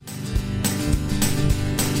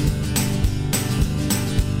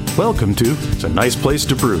Welcome to It's a Nice Place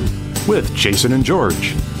to Brew with Jason and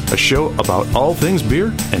George, a show about all things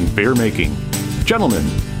beer and beer making. Gentlemen,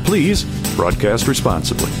 please broadcast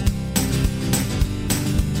responsibly.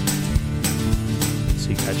 So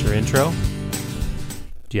you got your intro?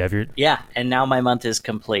 Do you have your? Yeah, and now my month is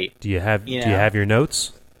complete. Do you have your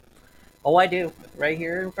notes? Oh, I do. Right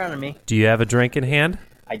here in front of me. Do you have a drink in hand?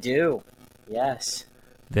 I do. Yes.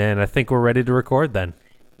 Then I think we're ready to record then.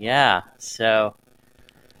 Yeah. So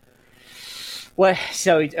what?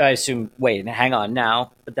 So I assume. Wait, hang on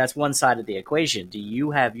now. But that's one side of the equation. Do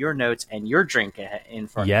you have your notes and your drink in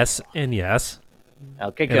front? Yes, of you? and yes.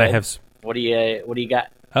 Okay, good. And I have. What do you got?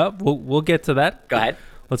 We'll get to that. Go ahead.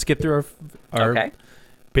 Let's get through our Okay.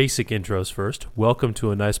 basic intros first. Welcome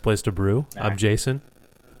to A Nice Place to Brew. All I'm right. Jason.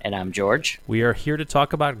 And I'm George. We are here to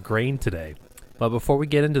talk about grain today. But before we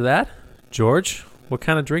get into that, George, what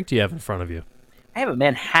kind of drink do you have in front of you? I have a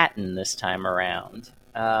Manhattan this time around.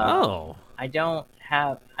 I don't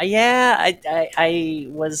have. I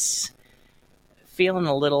was feeling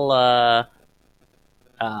a little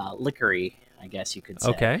liquory, I guess you could say.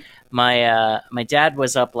 Okay. My dad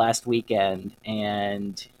was up last weekend,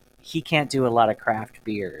 and he can't do a lot of craft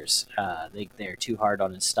beers. They're too hard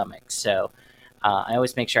on his stomach. So I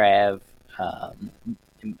always make sure I have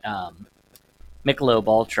Michelob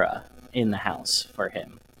Ultra in the house for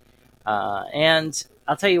him. And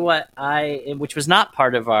I'll tell you what, which was not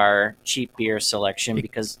part of our cheap beer selection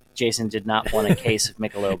because Jason did not want a case of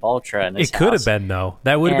Michelob Ultra in his It could house. have been, though.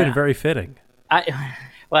 That would have been very fitting.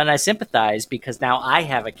 And I sympathize because now I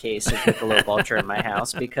have a case of Michelob Ultra in my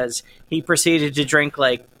house because he proceeded to drink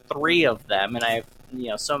like 3 of them, and I have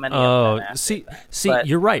so many of them. See,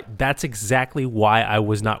 you're right. That's exactly why I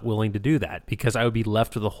was not willing to do that, because I would be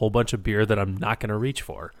left with a whole bunch of beer that I'm not going to reach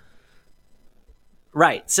for.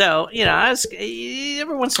 Right. So,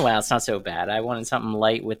 every once in a while, it's not so bad. I wanted something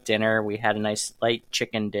light with dinner. We had a nice light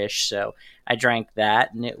chicken dish, so I drank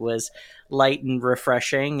that, and it was light and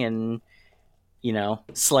refreshing and,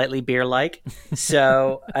 slightly beer-like.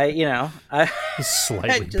 So,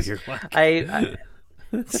 Slightly beer-like. I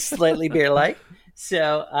slightly beer-like.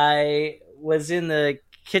 So I was in the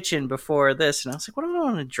kitchen before this, and I was like, what do I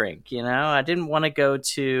want to drink? I didn't want to go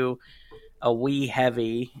to a wee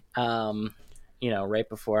heavy, right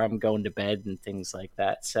before I'm going to bed and things like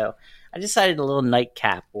that. So I decided a little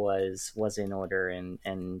nightcap was in order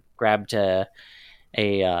and grabbed a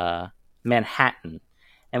Manhattan.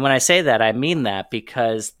 And when I say that, I mean that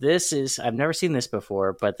because I've never seen this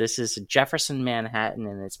before, but this is a Jefferson Manhattan,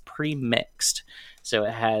 and it's pre-mixed. So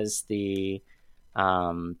it has the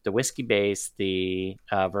whiskey base, the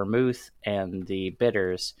vermouth, and the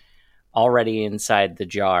bitters already inside the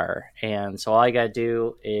jar. And so all you got to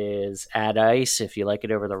do is add ice if you like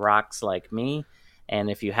it over the rocks like me. And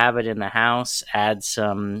if you have it in the house, add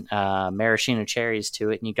some maraschino cherries to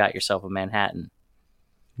it, and you got yourself a Manhattan.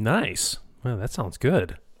 Nice. Well, that sounds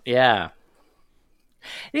good. Yeah.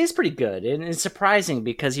 It is pretty good, and it's surprising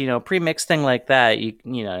because pre-mixed thing like that, it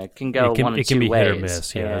can go one of two ways. It can be hit or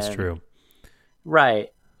miss. Yeah, that's true.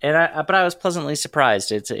 Right, but I was pleasantly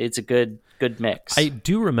surprised. It's a good mix. I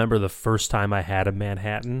do remember the first time I had a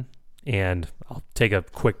Manhattan, and I'll take a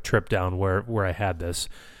quick trip down where I had this.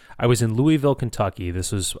 I was in Louisville, Kentucky.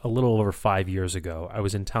 This was a little over 5 years ago. I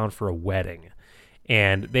was in town for a wedding,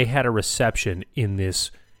 and they had a reception in this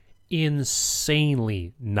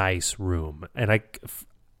insanely nice room, and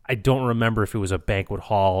I don't remember if it was a banquet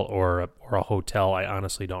hall or a hotel. I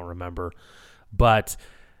honestly don't remember, but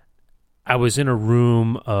I was in a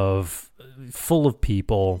room full of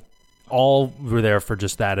people. All were there for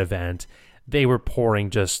just that event. They were pouring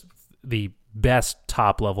just the best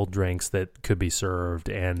top level drinks that could be served,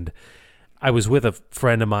 and I was with a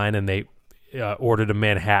friend of mine, and they ordered a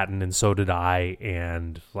Manhattan, and so did I,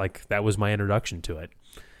 and that was my introduction to it.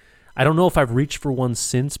 I don't know if I've reached for one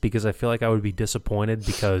since because I feel like I would be disappointed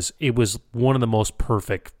because it was one of the most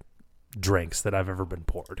perfect drinks that I've ever been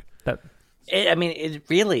poured. It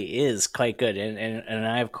really is quite good, and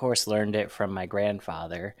I of course learned it from my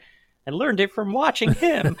grandfather. I learned it from watching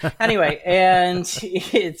him. Anyway, and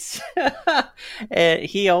it's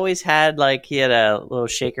he always had he had a little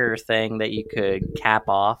shaker thing that you could cap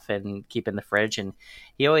off and keep in the fridge, and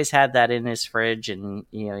he always had that in his fridge, and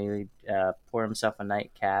he'd pour himself a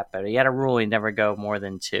nightcap, but he had a rule: he'd never go more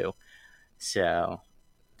than 2. So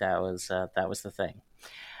that was the thing.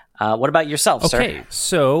 What about yourself, sir? Okay,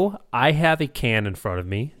 so I have a can in front of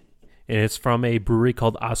me, and it's from a brewery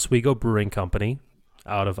called Oswego Brewing Company,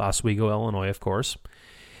 out of Oswego, Illinois, of course.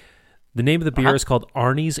 The name of the beer is called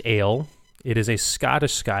Arnie's Ale. It is a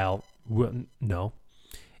Scottish style. No,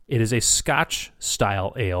 it is a Scotch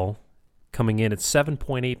style ale coming in at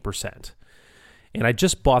 7.8%. And I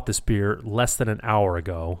just bought this beer less than an hour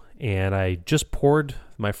ago, and I just poured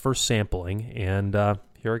my first sampling, and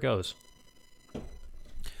here it goes.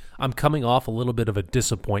 I'm coming off a little bit of a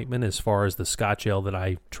disappointment as far as the Scotch ale that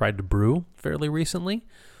I tried to brew fairly recently.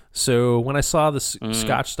 So when I saw this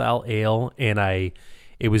Scotch-style ale, and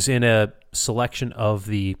it was in a selection of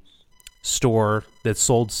the store that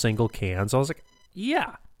sold single cans, I was like,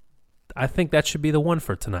 yeah, I think that should be the one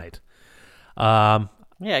for tonight.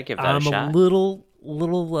 Yeah, give that a shot. I'm a little.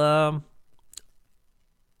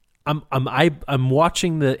 I'm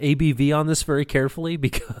watching the ABV on this very carefully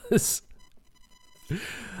because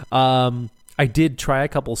I did try a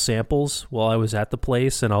couple samples while I was at the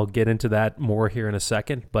place, and I'll get into that more here in a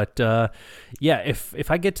second. But yeah,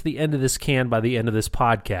 if I get to the end of this can by the end of this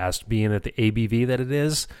podcast, being at the ABV that it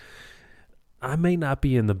is, I may not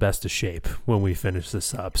be in the best of shape when we finish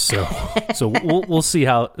this up. So we'll see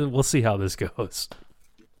how this goes.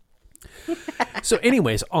 So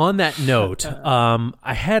anyways, on that note,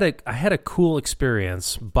 I had a cool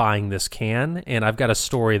experience buying this can, and I've got a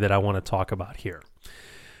story that I want to talk about here.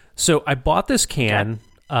 So I bought this can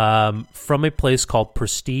from a place called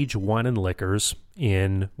Prestige Wine and Liquors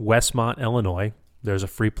in Westmont, Illinois. There's a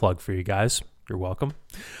free plug for you guys. You're welcome.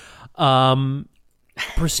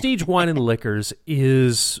 Prestige Wine and Liquors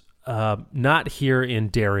is not here in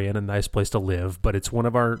Darien, a nice place to live, but it's one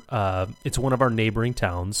of our neighboring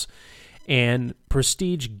towns. And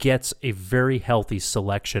Prestige gets a very healthy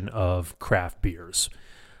selection of craft beers,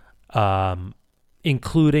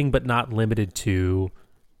 including but not limited to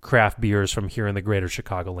craft beers from here in the greater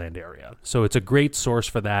Chicagoland area. So it's a great source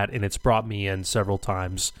for that, and it's brought me in several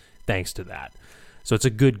times thanks to that. So it's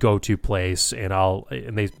a good go-to place, and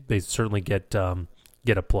they certainly get a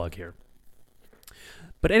plug here.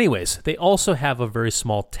 But anyways, they also have a very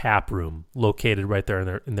small tap room located right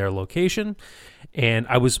there in their location. And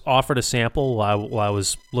I was offered a sample while I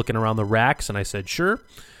was looking around the racks, and I said, sure.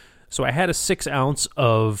 So I had a 6 ounce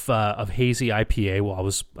of hazy IPA while I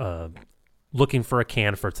was looking for a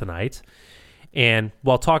can for tonight. And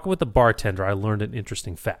while talking with the bartender, I learned an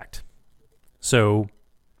interesting fact. So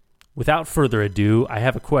without further ado, I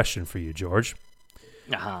have a question for you, George.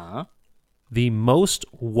 Uh-huh. The most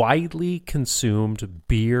widely consumed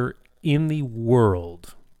beer in the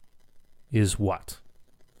world is what?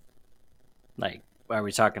 Like, are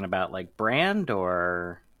we talking about like brand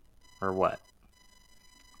or what?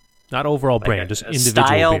 Not overall Like brand, just individual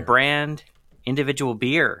style, beer. brand, individual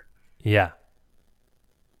beer Yeah,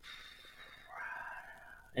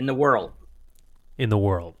 in the world. in the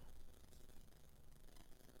world.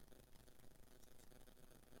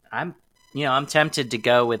 I'm tempted to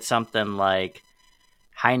go with something like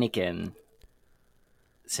Heineken.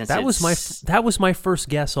 Since That was my first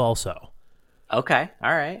guess also. Okay,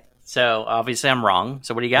 all right. So obviously I'm wrong.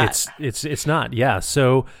 So what do you got? It's not. Yeah.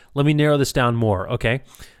 So let me narrow this down more. Okay.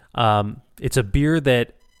 It's a beer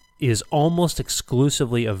that is almost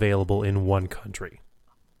exclusively available in one country.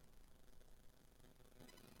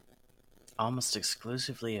 Almost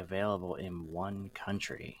exclusively available in one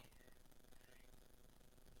country.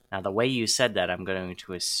 Now, the way you said that, I'm going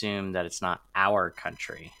to assume that it's not our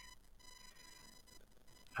country.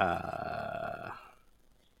 I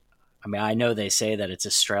mean, I know they say that it's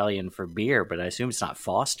Australian for beer, but I assume it's not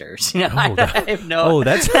Foster's. You know, I have no. Oh,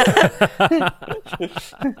 that's Yeah,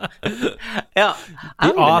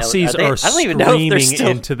 the Aussies are I don't even know if they're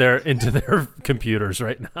screaming still... into their computers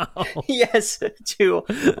right now. Yes, to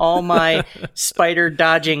all my spider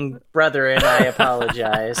dodging brethren, I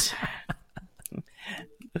apologize.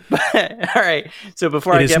 But, all right. So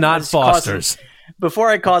before It is not Foster's. Before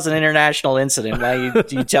I cause an international incident, why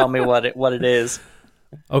you tell me what it is?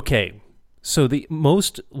 Okay, so the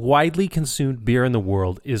most widely consumed beer in the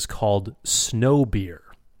world is called snow beer.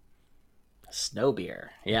 Snow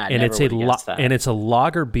beer, yeah, and it's a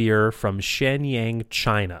lager beer from Shenyang,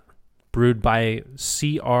 China, brewed by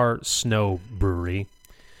CR Snow Brewery.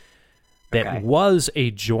 That was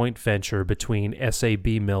a joint venture between SAB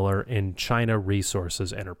Miller and China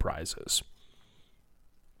Resources Enterprises.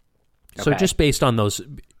 So just based on those,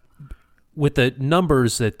 with the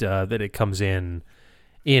numbers that it comes in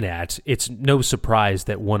at, it's no surprise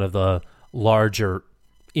that one of the larger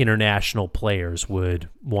international players would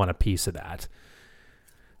want a piece of that.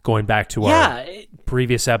 Going back to our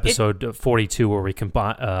previous episode 42, where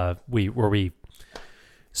we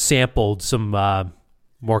sampled some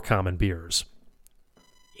more common beers.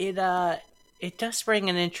 It does bring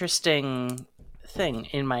an interesting thing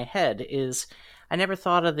in my head. Is I never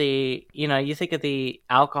thought of you think of the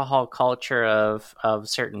alcohol culture of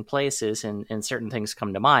certain places and certain things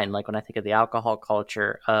come to mind. Like when I think of the alcohol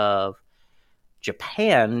culture of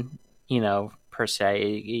Japan, per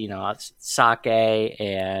se, sake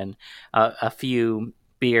and a few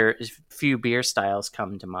beer styles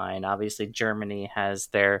come to mind. Obviously, Germany has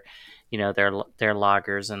their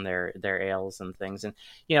lagers and their ales and things, and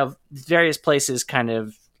various places kind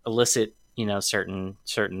of elicit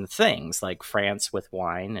certain things, like France with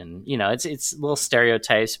wine, and it's little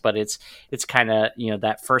stereotypes, but it's kind of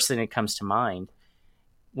that first thing that comes to mind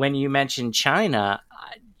when you mention China.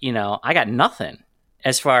 I got nothing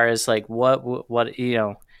as far as like what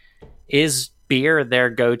is beer their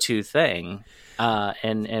go-to thing,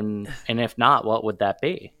 and if not, what would that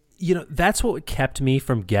be? That's what kept me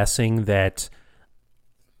from guessing that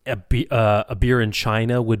a beer in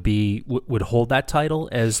China would hold that title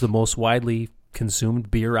as the most widely consumed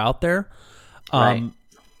beer out there. Right.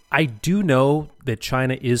 I do know that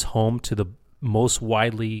China is home to the most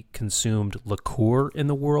widely consumed liqueur in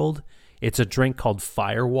the world. It's a drink called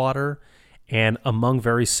firewater, and among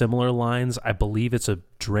very similar lines, I believe it's a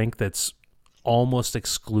drink that's almost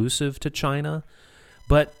exclusive to China.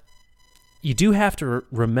 But you do have to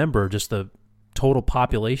remember just the total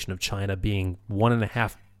population of China being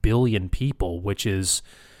 1.5 billion people, which is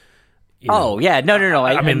no.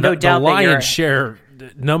 I mean, no doubt the lion's share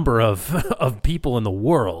number of people in the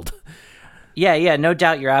world. Yeah, no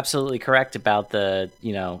doubt you're absolutely correct about the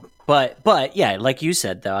but yeah, like you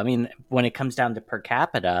said though, I mean, when it comes down to per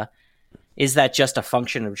capita, is that just a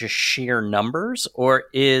function of just sheer numbers, or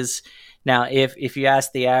is now if you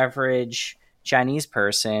ask the average Chinese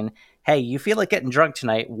person, hey, you feel like getting drunk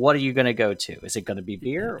tonight, what are you going to go to? Is it going to be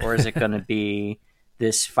beer, or is it going to be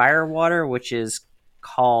this firewater, which is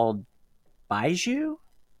called Baijiu?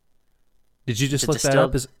 Did you just look that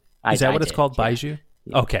up? Is that what it's called, Baijiu?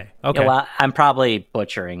 Yeah. Okay. Yeah, well, I'm probably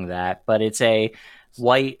butchering that, but it's a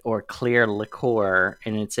white or clear liqueur,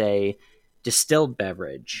 and it's a distilled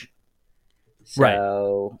beverage. So,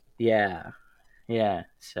 right. Yeah.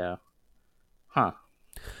 So,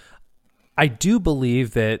 I do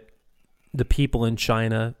believe that the people in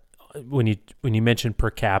China, when you mention per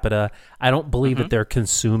capita, I don't believe that they're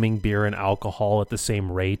consuming beer and alcohol at the same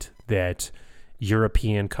rate that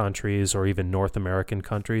European countries or even North American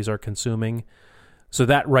countries are consuming. So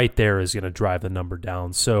that right there is going to drive the number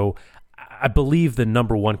down. So I believe the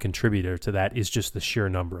number one contributor to that is just the sheer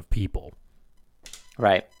number of people.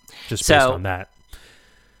 Right. Just based on that.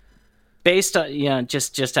 Based on,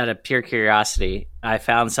 just out of pure curiosity, I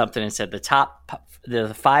found something that said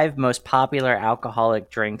the 5 most popular alcoholic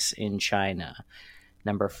drinks in China.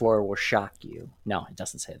 Number 4 will shock you. No, it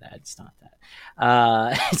doesn't say that. It's not that.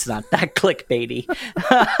 It's not that clickbaity.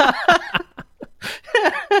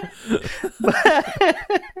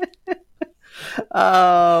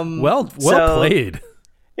 Well played.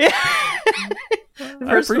 Yeah.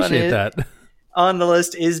 I appreciate that. On the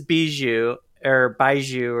list is Bijou or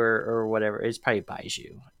whatever. It's probably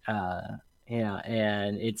Baijiu.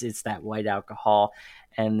 And it's that white alcohol,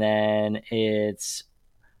 and then it's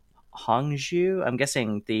Hongju. I'm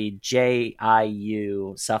guessing the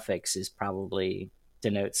JIU suffix is probably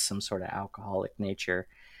denotes some sort of alcoholic nature.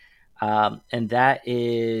 And that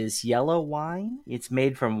is yellow wine. It's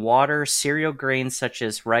made from water, cereal grains such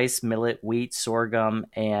as rice, millet, wheat, sorghum,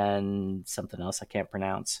 and something else I can't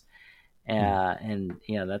pronounce. And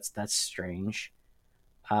that's strange.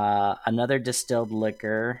 Another distilled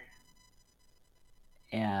liquor.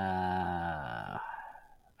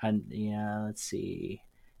 Let's see.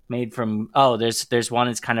 Made from there's one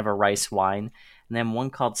that's kind of a rice wine, and then one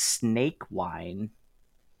called snake wine.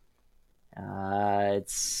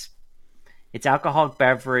 It's alcoholic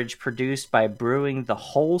beverage produced by brewing the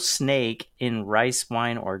whole snake in rice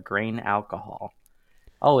wine or grain alcohol.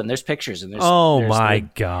 Oh, and there's pictures, and there's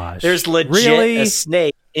gosh, there's legit a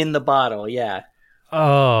snake in the bottle. Yeah.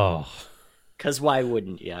 Oh, because why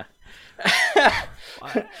wouldn't you?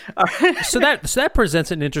 So that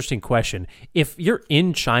presents an interesting question. If you're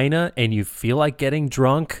in China and you feel like getting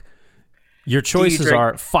drunk, your choices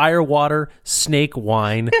are firewater, snake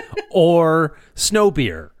wine, or snow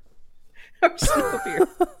beer. Or snow beer.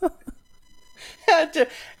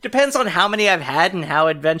 Depends on how many I've had and how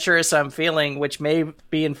adventurous I'm feeling, which may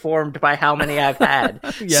be informed by how many I've had.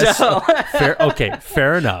 Yes. So.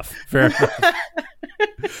 Fair enough.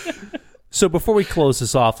 So before we close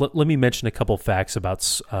this off, let me mention a couple facts about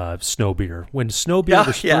snow beer. When snow beer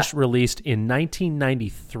was first released in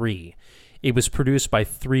 1993, it was produced by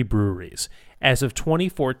 3 breweries. As of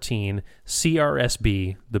 2014,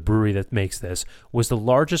 CRSB, the brewery that makes this, was the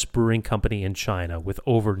largest brewing company in China with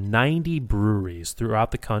over 90 breweries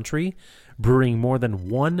throughout the country, brewing more than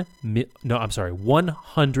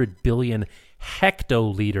 100 billion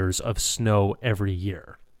hectoliters of snow every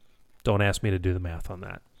year. Don't ask me to do the math on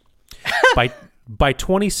that. By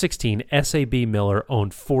 2016, SAB Miller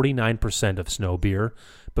owned 49% of Snow Beer.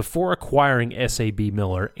 Before acquiring SAB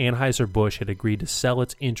Miller, Anheuser-Busch had agreed to sell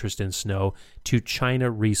its interest in Snow to China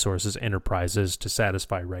Resources Enterprises to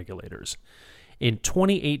satisfy regulators. In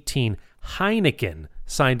 2018, Heineken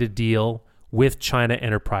signed a deal with China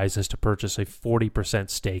Enterprises to purchase a 40%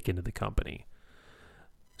 stake into the company.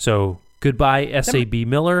 So, goodbye SAB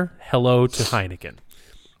Miller, hello to Heineken.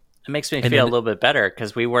 It makes me feel a little bit better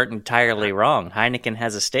because we weren't entirely wrong. Heineken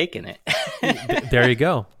has a stake in it. There you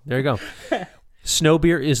go. Snow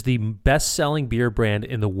Beer is the best-selling beer brand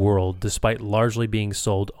in the world, despite largely being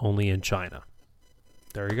sold only in China.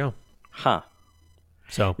 There you go. Huh.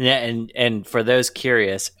 So yeah, and for those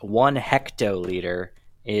curious, 1 hectoliter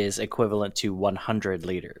is equivalent to 100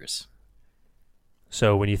 liters.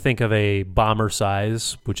 So when you think of a bomber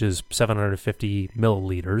size, which is 750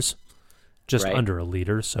 milliliters, just under a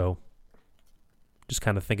liter, so just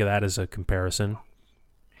kind of think of that as a comparison.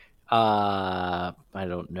 I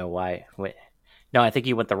don't know why. Wait. No, I think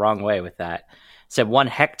you went the wrong way with that. So 1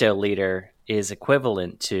 hectoliter is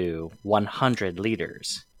equivalent to 100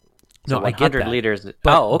 liters. So no, I get that. Liters.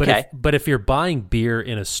 But, okay. But if you're buying beer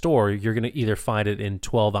in a store, you're going to either find it in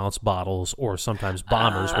 12-ounce bottles or sometimes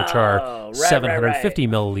bombers, which are 750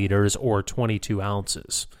 milliliters or 22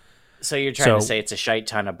 ounces. So you're trying to say it's a shite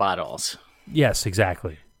ton of bottles. Yes,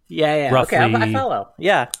 exactly. Yeah. Roughly, okay, I follow.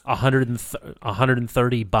 Yeah.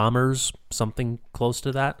 130 bombers, something close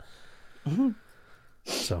to that. Mm-hmm.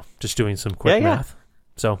 So just doing some quick math.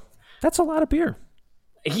 So that's a lot of beer.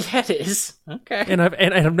 Yeah, it is. Okay. And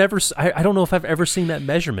I've never, I don't know if I've ever seen that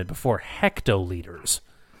measurement before. Hectoliters.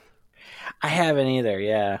 I haven't either.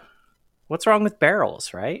 Yeah. What's wrong with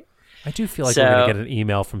barrels, right? I do feel like we're going to get an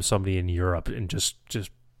email from somebody in Europe and just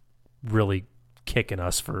really kicking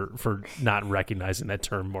us for not recognizing that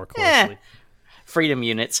term more closely. Freedom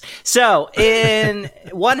units. So in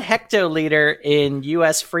 1 hectoliter in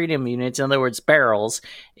U.S. freedom units, in other words, barrels,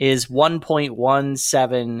 is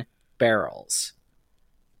 1.17 barrels.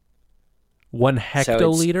 1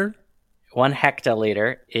 hectoliter? So 1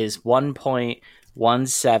 hectoliter is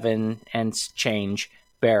 1.17 and change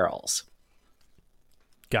barrels.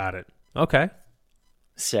 Got it. Okay.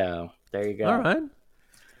 So there you go. All right.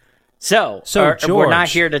 So George, we're not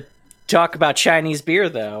here to talk about Chinese beer,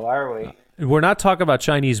 though, are we? We're not talking about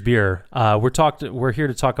Chinese beer. We're here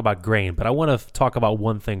to talk about grain, but I want to talk about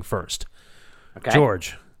one thing first. Okay.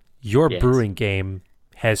 George, your brewing game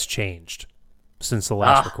has changed since the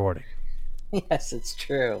last recording. Yes, it's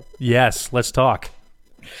true. Yes, let's talk.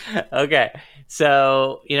 Okay.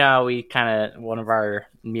 So, we kind of, one of our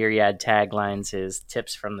myriad taglines is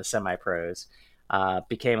tips from the semi-pros.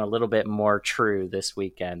 Became a little bit more true this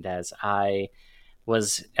weekend as I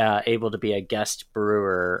was able to be a guest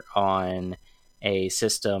brewer on a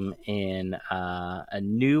system in a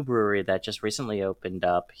new brewery that just recently opened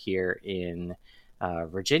up here in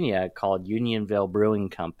Virginia called Unionville Brewing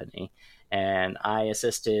Company. And I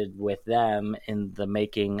assisted with them in the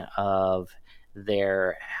making of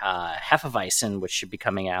their Hefeweizen, which should be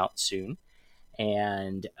coming out soon.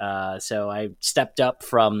 And so I stepped up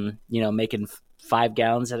from, making 5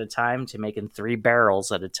 gallons at a time to making 3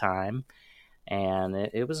 barrels at a time. And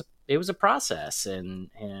it was a process, and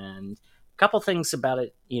a couple things about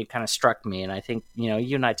it kind of struck me, and I think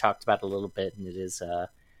you and I talked about it a little bit, and it is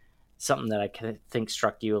something that I think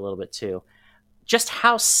struck you a little bit too. Just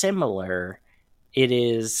how similar it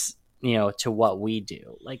is, to what we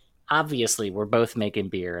do. Like, obviously, we're both making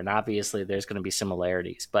beer, and obviously, there's going to be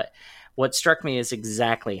similarities. But what struck me is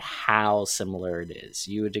exactly how similar it is.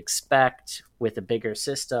 You would expect with a bigger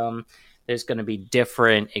system, there's going to be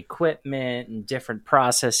different equipment and different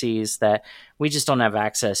processes that we just don't have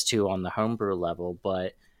access to on the homebrew level.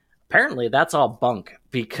 But apparently that's all bunk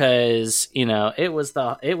because, it was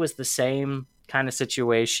the same kind of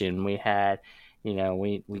situation. We had,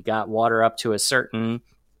 we got water up to a certain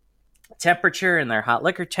temperature in their hot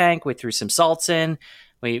liquor tank. We threw some salts in.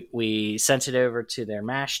 We sent it over to their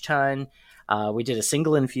mash tun. We did a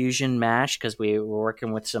single infusion mash because we were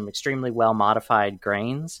working with some extremely well modified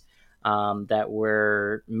grains that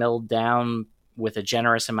were milled down with a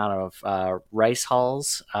generous amount of rice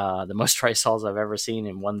hulls, the most rice hulls I've ever seen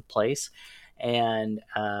in one place. And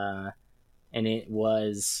it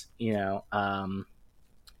was,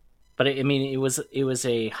 but it was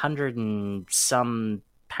 100 and some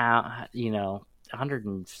pound,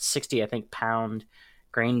 160, I think, pound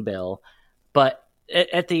grain bill. But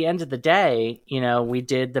at the end of the day, we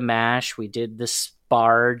did the mash, we did the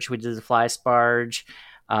sparge, we did the fly sparge,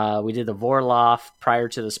 we did the Vorloff prior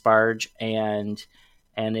to the sparge, and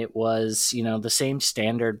and it was, the same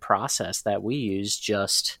standard process that we use,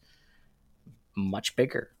 just much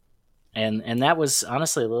bigger. And that was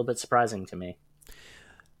honestly a little bit surprising to me.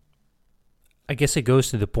 I guess it goes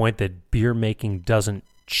to the point that beer making doesn't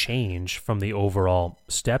change from the overall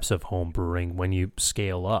steps of home brewing when you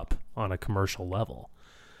scale up on a commercial level.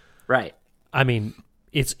 Right. I mean,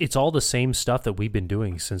 it's all the same stuff that we've been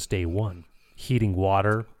doing since day one. Heating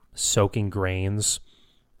water, soaking grains,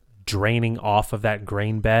 draining off of that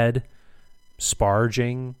grain bed,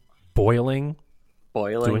 sparging, boiling,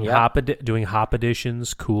 doing hop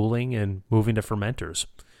additions, cooling, and moving to fermenters.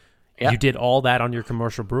 Yep. You did all that on your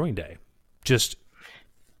commercial brewing day, just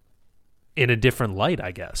in a different light,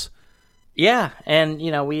 I guess. Yeah, and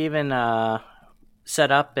we even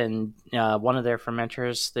set up in one of their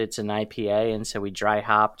fermenters. It's an IPA, and so we dry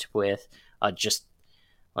hopped with just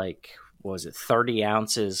like, what was it, 30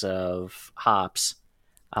 ounces of hops.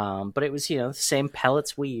 But it was the same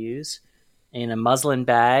pellets we use in a muslin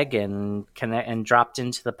bag and dropped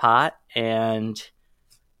into the pot, and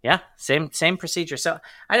same procedure. So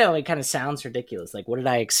I know it kind of sounds ridiculous. Like, what did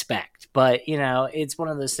I expect? But it's one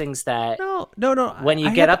of those things that no. When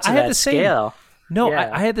you get up to that scale.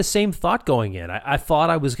 I had the same thought going in. I thought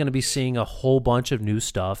I was going to be seeing a whole bunch of new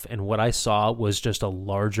stuff, and what I saw was just a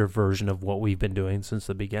larger version of what we've been doing since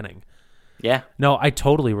the beginning. Yeah. No, I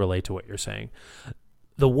totally relate to what you're saying.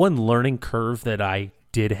 The one learning curve that I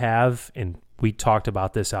did have, and we talked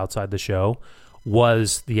about this outside the show,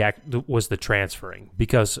 was the transferring,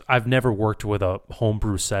 because I've never worked with a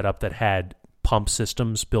homebrew setup that had pump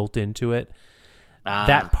systems built into it.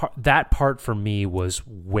 That part for me was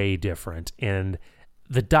way different, and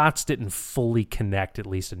the dots didn't fully connect, at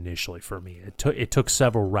least initially for me. It took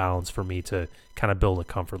several rounds for me to kind of build a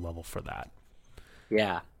comfort level for that.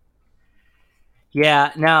 Yeah.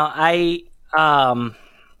 No,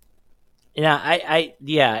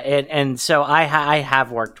 and so I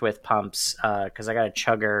have worked with pumps because I got a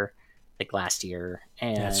chugger like last year,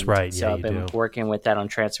 and that's right. So I've been working with that on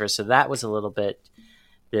transfer. So that was a little bit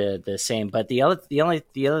the same. But the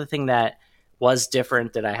other thing that was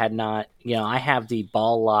different that I had not, I have the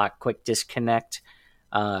ball lock quick disconnect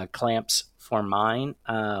clamps for mine,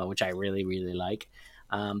 which I really, really like.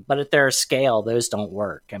 But at their scale, those don't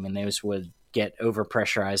work. I mean, those would get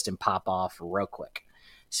overpressurized and pop off real quick.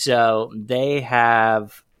 So they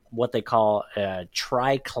have what they call a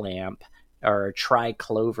tri-clamp or a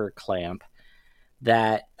tri-clover clamp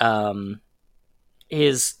that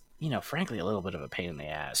is, frankly, a little bit of a pain in the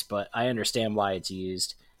ass, but I understand why it's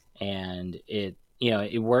used, and it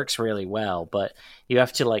works really well. But you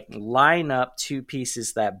have to like line up two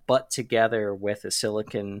pieces that butt together with a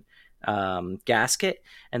silicone gasket,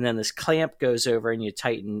 and then this clamp goes over and you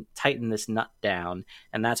tighten this nut down,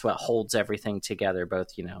 and that's what holds everything together, both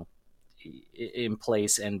in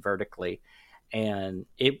place and vertically. And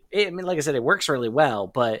I mean, like I said, it works really well,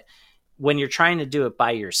 but when you're trying to do it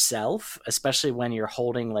by yourself, especially when you're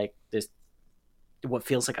holding like this what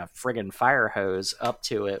feels like a friggin' fire hose up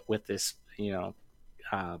to it with this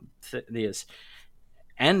this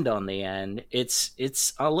end on the end,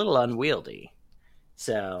 it's a little unwieldy.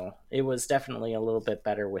 So it was definitely a little bit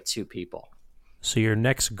better with two people. So your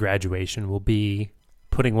next graduation will be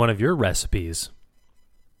putting one of your recipes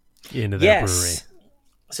into that brewery.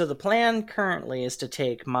 So the plan currently is to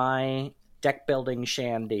take my deck building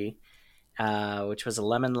shandy, which was a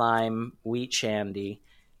lemon lime wheat shandy,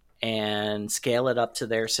 and scale it up to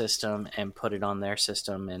their system and put it on their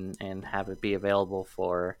system and have it be available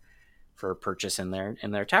for purchase in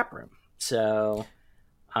their tap room. So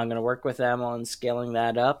I'm going to work with them on scaling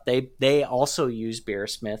that up. They also use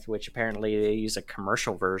Beersmith, which apparently they use a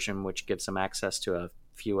commercial version, which gives them access to a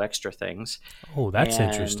few extra things. Oh, that's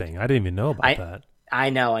interesting. I didn't even know about that. I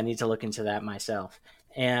know. I need to look into that myself.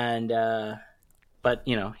 And but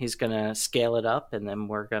he's going to scale it up, and then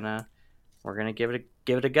we're gonna give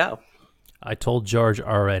it a go. I told George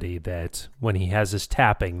already that when he has his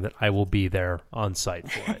tapping, that I will be there on site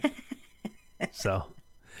for it. So.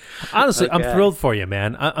 Honestly, okay. I'm thrilled for you,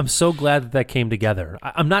 man. I'm so glad that came together.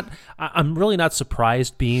 I'm really not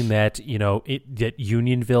surprised, being that that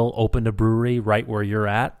Unionville opened a brewery right where you're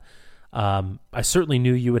at. I certainly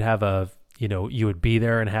knew you would have you would be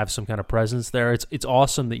there and have some kind of presence there. It's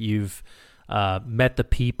awesome that you've met the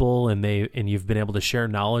people and you've been able to share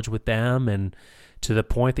knowledge with them, and to the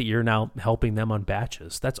point that you're now helping them on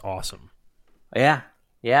batches. That's awesome. Yeah.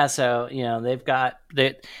 So they've got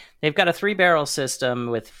a 3-barrel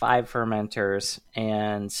system with 5 fermenters,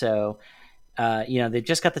 and so they've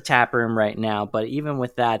just got the tap room right now. But even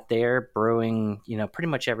with that, they're brewing pretty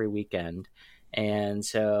much every weekend, And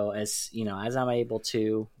so as I'm able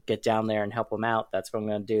to get down there and help them out, that's what I'm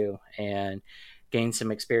going to do, and gain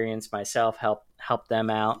some experience myself, help them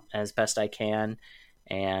out as best I can,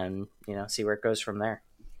 and see where it goes from there.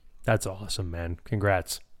 That's awesome, man.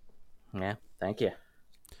 Congrats. Yeah, thank you.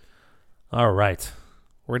 All right.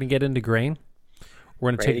 We're going to get into grain.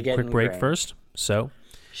 We're going to take a quick break first. So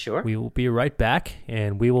sure, we will be right back,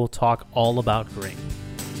 and we will talk all about grain.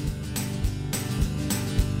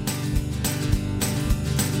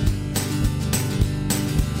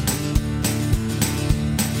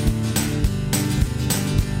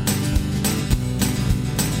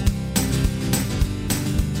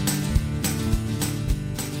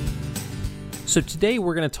 So today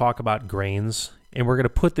we're going to talk about grains, and we're going to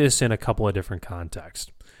put this in a couple of different contexts.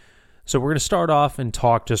 So we're going to start off and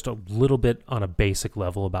talk just a little bit on a basic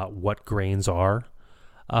level about what grains are.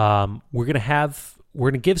 We're going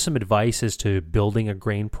to give some advice as to building a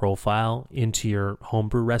grain profile into your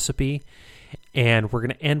homebrew recipe, and we're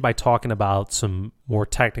going to end by talking about some more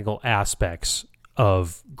technical aspects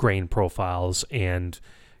of grain profiles and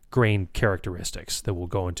grain characteristics that we'll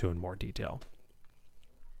go into in more detail.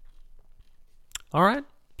 All right.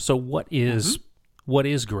 So what is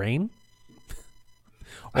grain?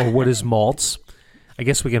 Or what is malts? I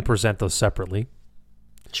guess we can present those separately.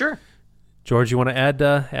 Sure. George, you want to add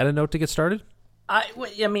a note to get started? I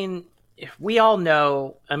mean, we all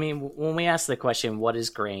know. I mean, when we ask the question, "What is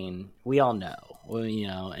grain?" we all know. Well,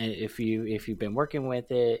 if you've been working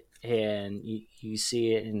with it and you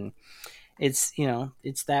see it, and it's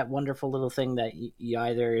it's that wonderful little thing that you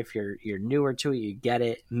either, if you're newer to it, you get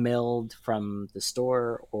it milled from the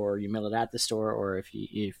store, or you mill it at the store, or if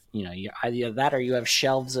you either that or you have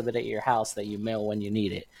shelves of it at your house that you mill when you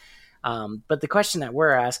need it. But the question that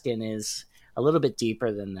we're asking is a little bit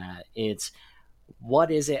deeper than that. It's,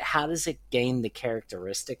 what is it? How does it gain the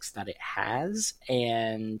characteristics that it has?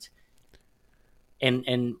 And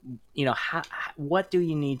what do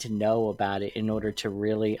you need to know about it in order to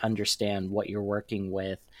really understand what you're working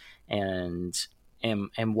with and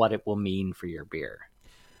what it will mean for your beer?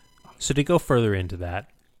 So to go further into that,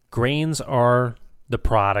 grains are the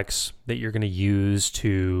products that you're going to use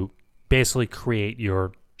to basically create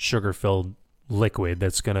your sugar-filled liquid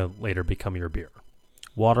that's going to later become your beer.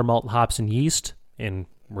 Water, malt, hops, and yeast, and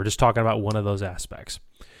we're just talking about one of those aspects.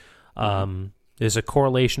 There's a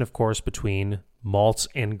correlation, of course, between malts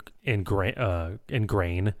and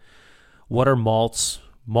grain. What are malts?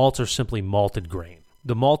 Malts are simply malted grain.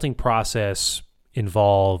 The malting process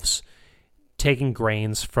involves taking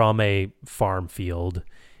grains from a farm field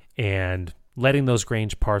and letting those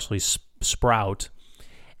grains partially sprout,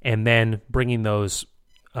 and then bringing those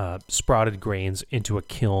sprouted grains into a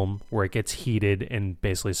kiln where it gets heated and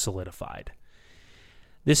basically solidified.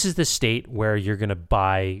 This is the state where you're going to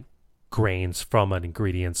buy grains from an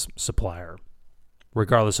ingredients supplier,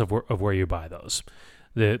 regardless of where you buy those.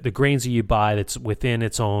 The grains that you buy that's within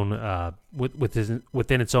its own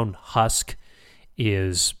within its own husk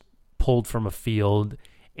is pulled from a field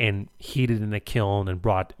and heated in a kiln and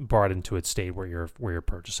brought into its state where you're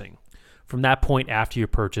purchasing. From that point, after you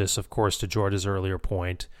purchase, of course, to George's earlier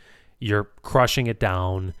point, you're crushing it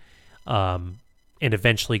down, and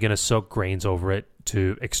eventually going to soak grains over it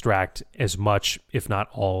to extract as much, if not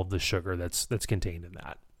all, of the sugar that's contained in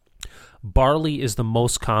that. Barley is the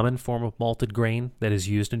most common form of malted grain that is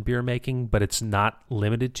used in beer making, but it's not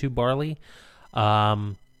limited to barley.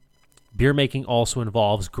 Beer making also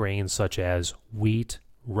involves grains such as wheat,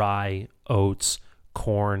 rye, oats,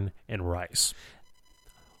 corn, and rice.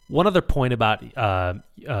 One other point about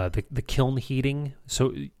the kiln heating.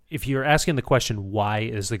 So if you're asking the question, why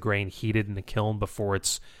is the grain heated in the kiln before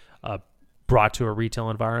it's brought to a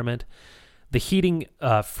retail environment, the heating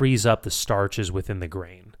frees up the starches within the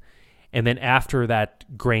grain. And then after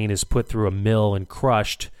that grain is put through a mill and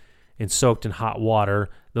crushed and soaked in hot water,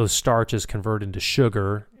 those starches convert into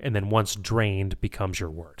sugar, and then once drained, becomes your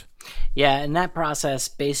wort. Yeah, and that process,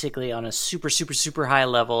 basically on a super, super, super high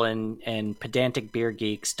level, and pedantic beer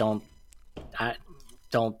geeks don't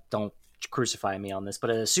crucify me on this, but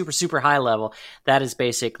at a super, super high level, that is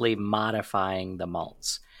basically modifying the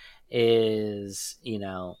malts. Is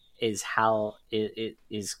how it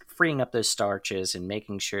is freeing up those starches and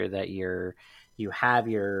making sure that you have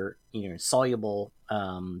your soluble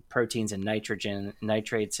proteins and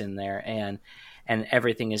nitrates in there, and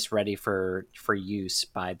everything is ready for use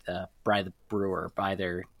by the brewer, by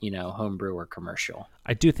their home brewer commercial.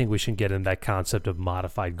 I do think we should get into that concept of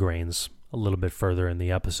modified grains a little bit further in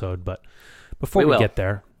the episode, but before we get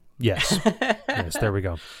there, yes, there we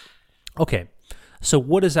go. Okay. So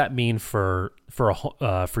what does that mean for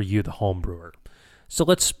you, the home brewer? So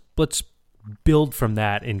let's build from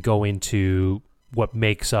that and go into what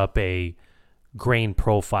makes up a grain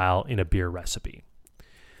profile in a beer recipe?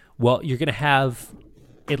 Well, you're going to have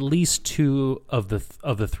at least two of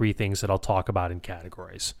the three things that I'll talk about in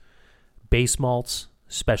categories: base malts,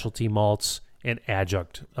 specialty malts, and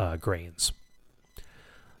adjunct grains.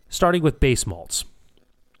 Starting with base malts.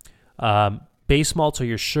 Base malts are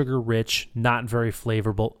your sugar-rich, not very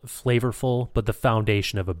flavorful, but the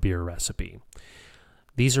foundation of a beer recipe.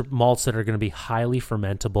 These are malts that are going to be highly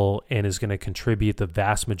fermentable and is going to contribute the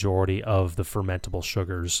vast majority of the fermentable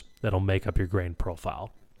sugars that'll make up your grain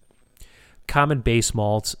profile. Common base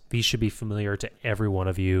malts, these should be familiar to every one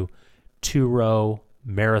of you: two-row,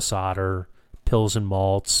 Maris Otter, Pilsen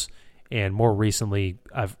malts, and more recently,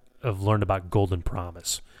 I've learned about Golden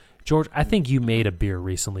Promise. George, I think you made a beer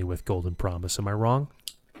recently with Golden Promise. Am I wrong?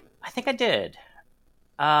 I think I did.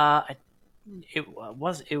 It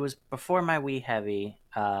was before my Wee Heavy,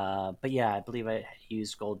 but yeah, I believe I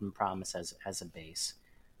used Golden Promise as a base.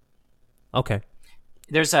 Okay.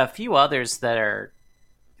 There's a few others that are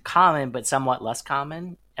common, but somewhat less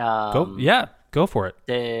common. Go for it.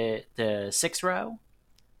 The 6-row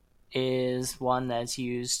is one that's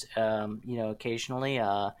used, occasionally.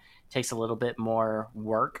 Takes a little bit more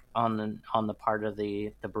work on the part of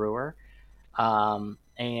the brewer, and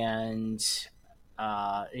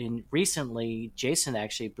recently Jason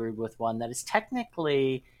actually brewed with one that is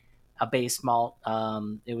technically a base malt.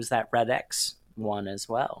 It was that Red X one as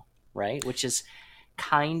well, right? Which is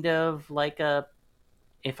kind of like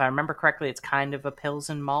if I remember correctly, it's kind of a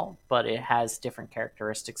Pilsen malt, but it has different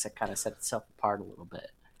characteristics that kind of set itself apart a little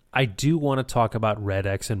bit. I do want to talk about Red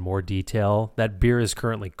X in more detail. That beer is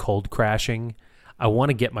currently cold crashing. I want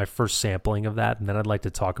to get my first sampling of that, and then I'd like to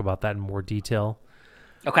talk about that in more detail.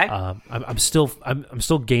 Okay. I'm still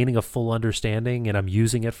gaining a full understanding, and I'm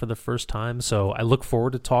using it for the first time. So I look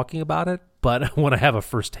forward to talking about it, but I want to have a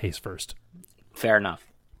first taste first. Fair enough.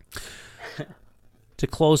 To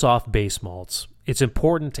close off base malts, it's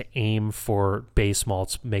important to aim for base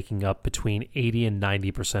malts making up between 80 and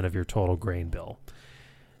 90% of your total grain bill.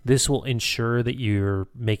 This will ensure that you're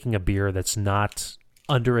making a beer that's not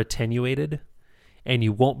under-attenuated, and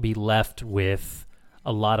you won't be left with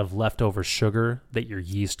a lot of leftover sugar that your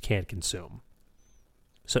yeast can't consume.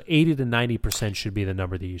 So 80 to 90% should be the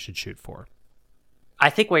number that you should shoot for. I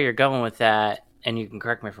think where you're going with that, and you can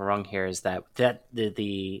correct me if I'm wrong here, is that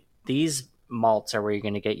these malts are where you're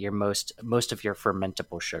going to get your most of your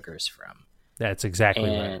fermentable sugars from. That's exactly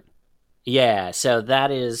right. Yeah, so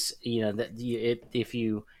that is, if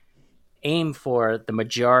you aim for the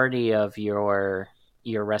majority of your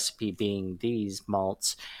recipe being these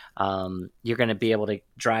malts, you're going to be able to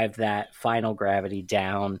drive that final gravity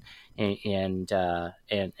down, and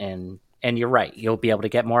you're right. You'll be able to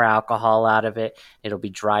get more alcohol out of it. It'll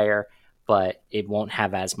be drier, but it won't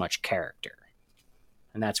have as much character,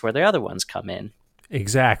 and that's where the other ones come in.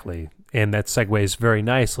 Exactly. And that segues very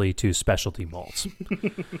nicely to specialty malts.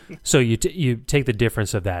 So you take the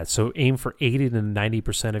difference of that. So aim for 80 to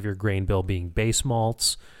 90% of your grain bill being base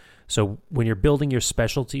malts. So when you're building your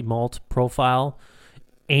specialty malt profile,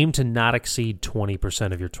 aim to not exceed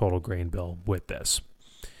 20% of your total grain bill with this.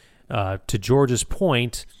 To George's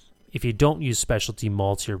point, if you don't use specialty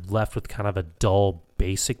malts, you're left with kind of a dull,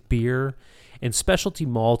 basic beer. And specialty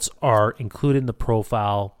malts are included in the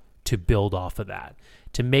profile to build off of that,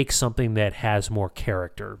 to make something that has more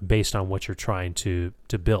character based on what you're trying to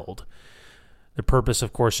build. The purpose,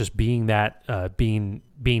 of course, just being that being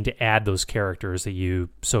to add those characters that you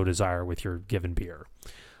so desire with your given beer.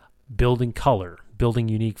 Building color, building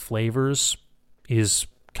unique flavors is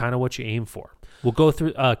kind of what you aim for. We'll go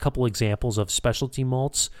through a couple examples of specialty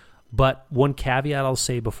malts, but one caveat I'll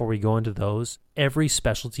say before we go into those: every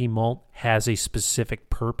specialty malt has a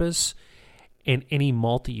specific purpose, and any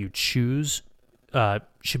malt that you choose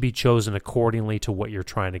should be chosen accordingly to what you're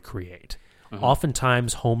trying to create. Mm-hmm.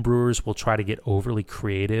 Oftentimes, homebrewers will try to get overly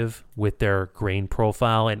creative with their grain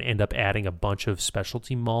profile and end up adding a bunch of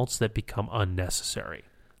specialty malts that become unnecessary.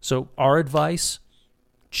 So our advice: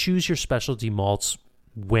 choose your specialty malts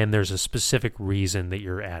when there's a specific reason that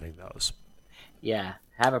you're adding those. Yeah,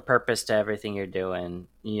 have a purpose to everything you're doing.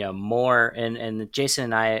 More, and Jason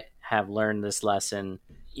and I have learned this lesson.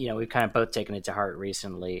 We've kind of both taken it to heart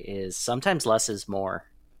recently, is sometimes less is more,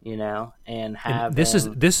 and this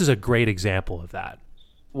is a great example of that.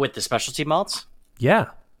 With the specialty malts?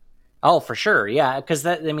 Yeah. Oh, for sure. Yeah. Because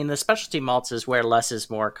the specialty malts is where less is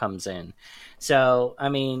more comes in. So,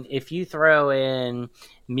 if you throw in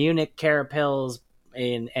Munich Carapils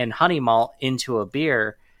and honey malt into a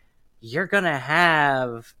beer, you're gonna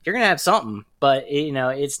have something, but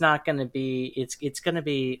it's not gonna be it's gonna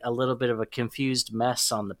be a little bit of a confused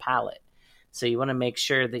mess on the palate. So you want to make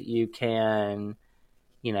sure that you can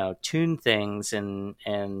tune things and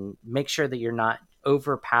make sure that you're not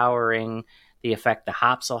overpowering the effect the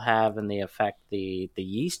hops will have and the effect the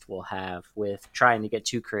yeast will have with trying to get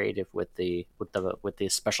too creative with the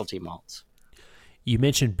specialty malts. You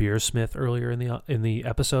mentioned Beersmith earlier in the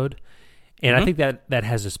episode, and I think that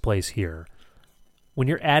has its place here. When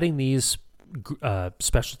you're adding these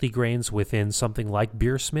specialty grains within something like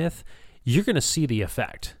Beersmith, you're going to see the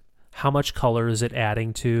effect. How much color is it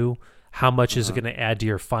adding to? How much is it going to add to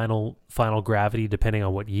your final gravity, depending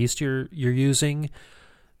on what yeast you're using?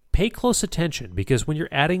 Pay close attention, because when you're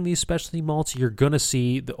adding these specialty malts, you're going to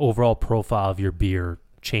see the overall profile of your beer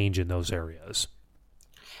change in those areas.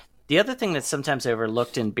 The other thing that's sometimes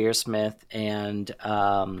overlooked in Beersmith and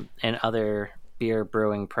other beer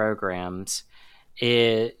brewing programs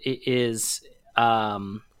is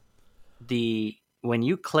when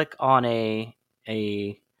you click on a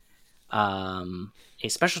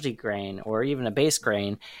specialty grain or even a base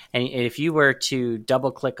grain, and if you were to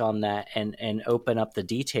double click on that and open up the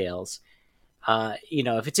details,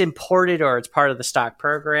 if it's imported or it's part of the stock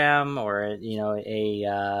program, or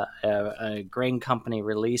a grain company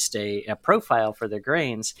released a profile for their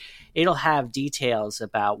grains, it'll have details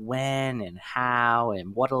about when and how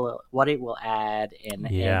and what it will add,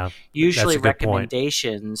 and usually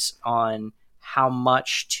recommendations on how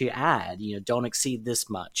much to add. Don't exceed this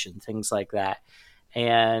much and things like that,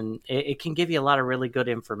 and it can give you a lot of really good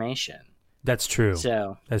information. That's true.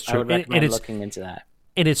 So that's true. I would recommend looking into that.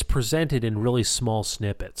 And it's presented in really small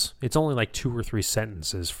snippets. It's only like 2 or 3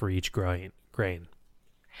 sentences for each grain.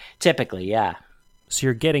 Typically, yeah. So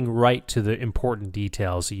you're getting right to the important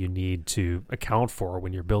details that you need to account for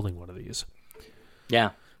when you're building one of these. Yeah.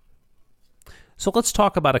 So let's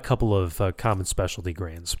talk about a couple of common specialty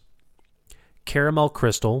grains. Caramel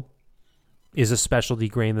Crystal is a specialty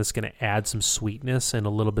grain that's going to add some sweetness and a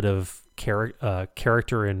little bit of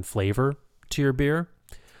character and flavor to your beer.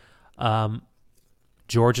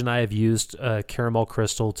 George and I have used Caramel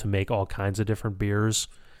Crystal to make all kinds of different beers,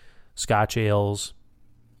 Scotch ales,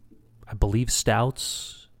 I believe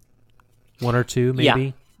stouts, 1 or 2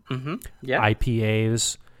 maybe,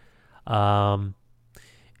 IPAs. And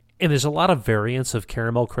there's a lot of variants of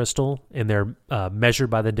Caramel Crystal, and they're measured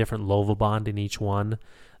by the different Lovibond in each one.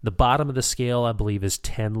 The bottom of the scale, I believe, is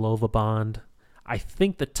 10 Lovibond. I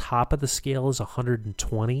think the top of the scale is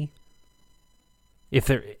 120. If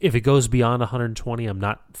it goes beyond 120, I'm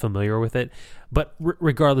not familiar with it. But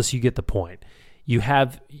regardless, you get the point. You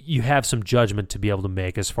have some judgment to be able to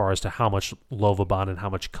make as far as to how much Lovibond and how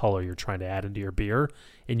much color you're trying to add into your beer,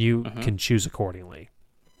 and you can choose accordingly.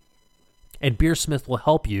 And Beersmith will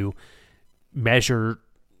help you measure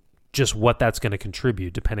just what that's going to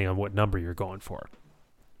contribute depending on what number you're going for.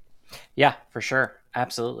 Yeah, for sure.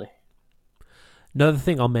 Absolutely. Another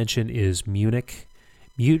thing I'll mention is Munich.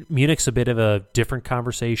 Munich's a bit of a different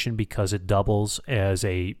conversation because it doubles as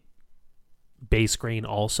a base grain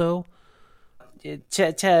also.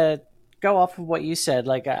 To go off of what you said,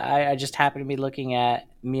 like I just happened to be looking at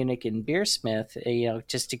Munich and Beersmith,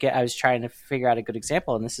 I was trying to figure out a good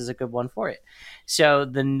example, and this is a good one for it. So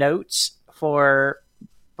the notes for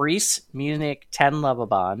Briess Munich 10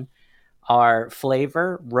 Lovibond are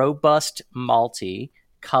flavor, robust malty,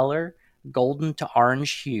 color, golden to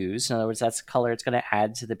orange hues. In other words, that's the color it's going to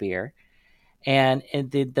add to the beer. And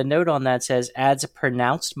the note on that says, adds a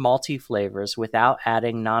pronounced malty flavors without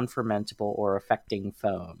adding non-fermentable or affecting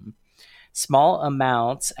foam. Small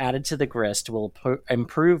amounts added to the grist will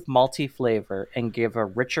improve malty flavor and give a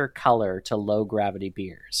richer color to low-gravity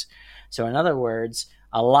beers. So in other words,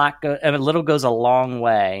 a little goes a long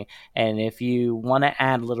way. And if you want to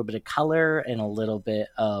add a little bit of color and a little bit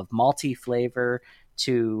of malty flavor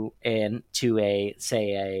to a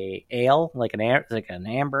ale, like an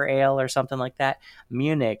amber ale or something like that,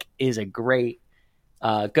 Munich is a great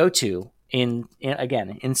go-to in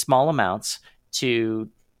small amounts to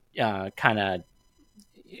kind of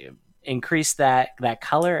increase that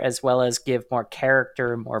color as well as give more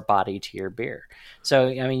character and more body to your beer. So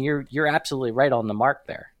I mean, you're absolutely right on the mark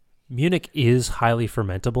there. Munich is highly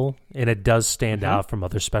fermentable, and it does stand out from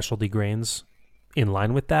other specialty grains in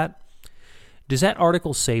line with that. Does that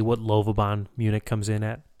article say what Lovibond Munich comes in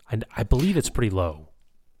at? I believe it's pretty low.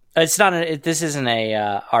 It's not. This isn't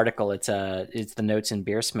a article. It's the notes in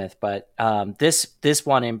Beersmith, but this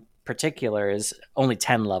one in particular is only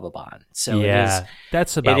 10 Lovibond. So yeah,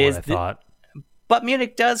 that's about what I thought. But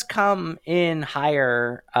Munich does come in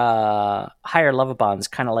higher Lovibonds,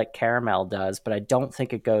 kind of like Caramel does. But I don't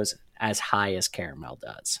think it goes as high as caramel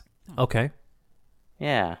does. Okay.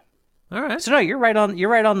 Yeah. All right. So no, you're right on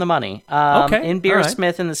the money. Okay. In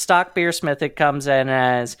Beersmith, in the stock Beersmith, it comes in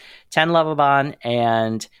as 10 Lovabond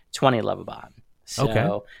and 20 Lovabond. So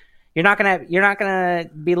Okay. you're not gonna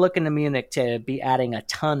be looking to Munich to be adding a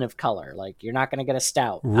ton of color. Like you're not gonna get a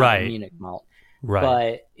stout out of Right. Munich malt.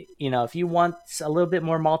 Right. But if you want a little bit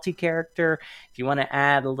more malty character, if you want to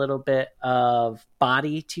add a little bit of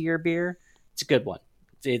body to your beer, it's a good one.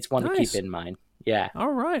 It's one to keep in mind. Yeah.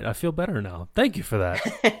 All right. I feel better now. Thank you for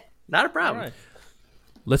that. Not a problem. All right.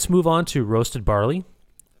 Let's move on to roasted barley.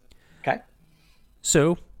 Okay.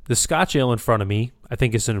 So the Scotch ale in front of me, I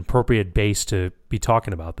think, is an appropriate base to be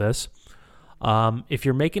talking about this. If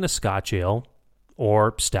you're making a Scotch ale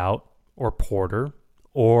or stout or porter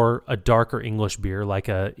or a darker English beer like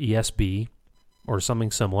a ESB or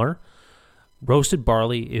something similar, roasted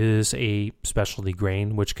barley is a specialty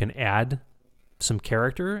grain which can add some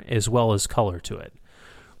character as well as color to it.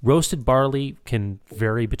 Roasted barley can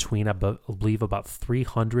vary between, I believe, about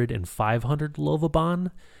 300 and 500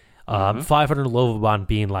 Lovabond. 500 Lovabond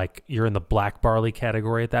being like you're in the black barley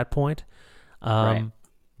category at that point. Right.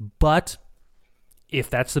 But if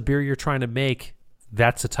that's the beer you're trying to make,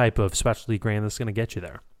 that's the type of specialty grain that's going to get you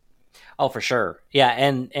there. Oh, for sure. Yeah,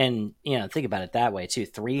 and think about it that way too.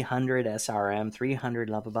 300 SRM, 300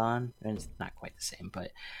 Lovabond, and it's not quite the same,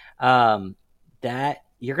 but that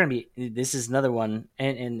you're going to be. This is another one,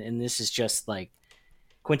 and this is just like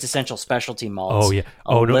quintessential specialty malts. Oh yeah.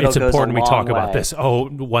 Oh no, it's important we talk about this. Oh,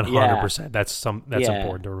 100%. Yeah. That's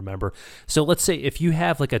important to remember. So let's say if you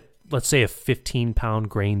have like a 15-pound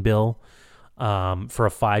grain bill for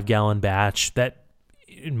a 5-gallon batch, that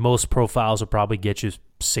in most profiles will probably get you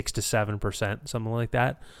 6 to 7%, something like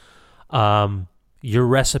that. Your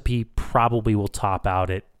recipe probably will top out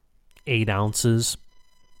at 8 ounces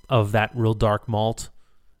of that real dark malt,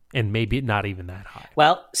 and maybe not even that high.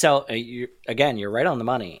 Well, so you're right on the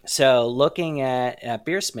money. So looking at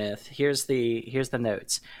Beersmith, here's the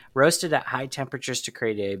notes: roasted at high temperatures to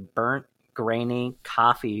create a burnt, grainy,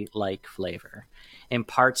 coffee-like flavor,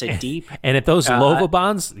 imparts a deep. And at those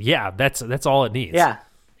Lovabonds, yeah, that's all it needs.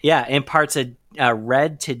 Yeah, imparts a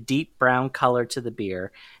red to deep brown color to the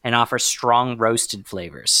beer and offers strong roasted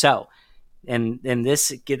flavors. So. And this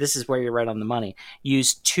is where you're right on the money.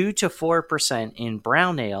 Use 2 to 4% in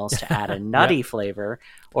brown ales to add a nutty flavor,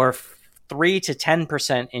 or 3 to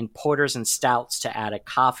 10% in porters and stouts to add a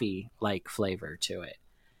coffee-like flavor to it.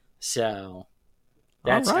 So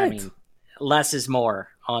that's, all right. I mean, less is more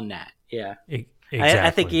on that. Yeah, Exactly. I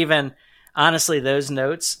think even honestly, those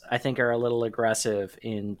notes I think are a little aggressive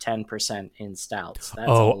in 10% in stouts. That's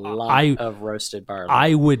a lot of roasted barley.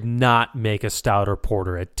 I would not make a stout or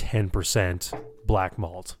porter at 10% black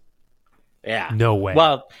malt. Yeah, no way.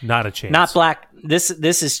 Well, not a chance. Not black. This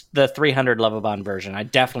is the 300 Lovabond version. I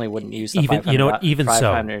definitely wouldn't use the 500. Even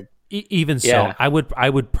 500. So, I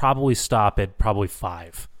would probably stop at probably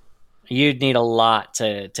 5. You'd need a lot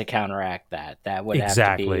to counteract that. That would have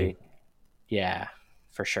to be. Yeah,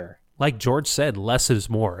 for sure. Like George said, less is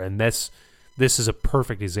more, and this is a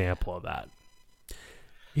perfect example of that.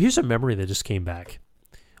 Here's a memory that just came back.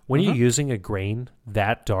 When you're using a grain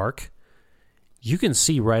that dark, you can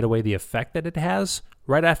see right away the effect that it has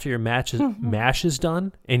right after your mash is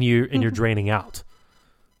done and you're draining out.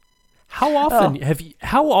 How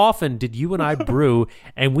often did you and I brew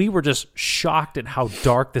and we were just shocked at how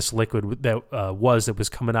dark this liquid that was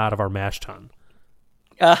coming out of our mash tun?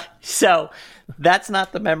 So that's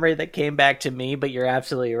not the memory that came back to me, but you're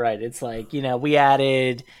absolutely right. It's like, we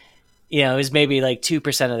added, it was maybe like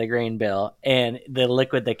 2% of the grain bill, and the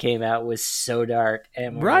liquid that came out was so dark.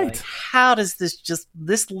 And we're like, how does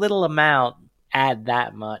this little amount add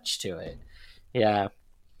that much to it? Yeah.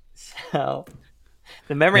 So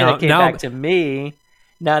the memory that came back to me,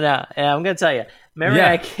 and I'm going to tell you, memory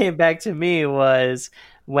that came back to me was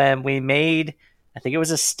when we made, I think it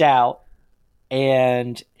was a stout,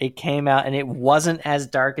 and it came out and it wasn't as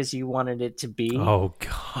dark as you wanted it to be. Oh,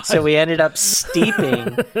 God. So we ended up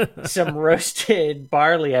steeping some roasted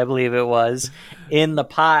barley, I believe it was, in the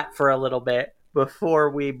pot for a little bit before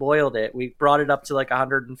we boiled it. We brought it up to like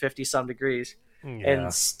 150 some degrees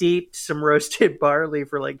and steeped some roasted barley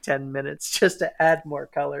for like 10 minutes just to add more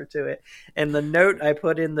color to it. And the note I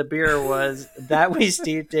put in the beer was that we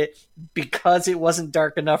steeped it because it wasn't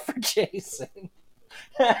dark enough for Jason.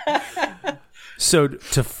 So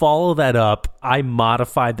to follow that up, I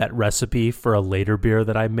modified that recipe for a later beer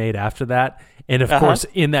that I made after that. And of course,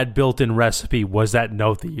 in that built-in recipe was that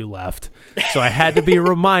note that you left. So I had to be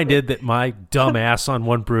reminded that my dumb ass on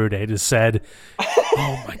one brew day just said,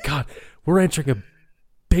 oh my God, we're entering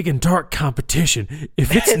big and dark competition.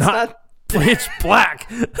 If it's not pitch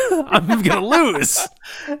black, I'm going to lose.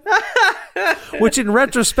 Which in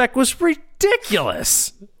retrospect was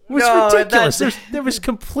ridiculous. It was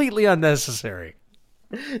completely unnecessary.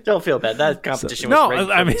 Don't feel bad. That competition was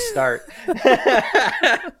rigged from the start.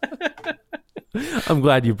 I'm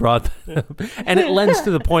glad you brought that up. And it lends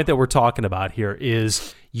to the point that we're talking about here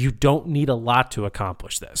is you don't need a lot to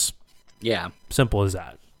accomplish this. Yeah. Simple as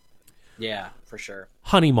that. Yeah, for sure.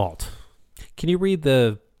 Honey malt. Can you read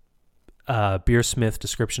the Beersmith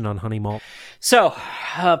description on honey malt? So,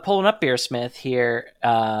 pulling up Beersmith here,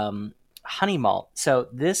 honey malt. So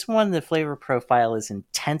this one, the flavor profile is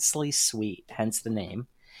intensely sweet, hence the name.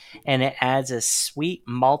 And it adds a sweet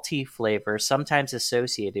malty flavor, sometimes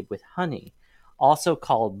associated with honey, also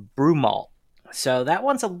called brew malt. So that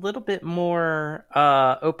one's a little bit more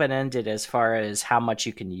open-ended as far as how much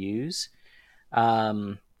you can use.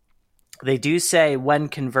 They do say when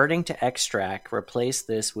converting to extract, replace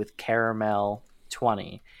this with caramel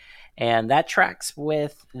 20. And that tracks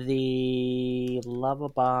with the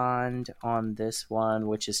Lovabond on this one,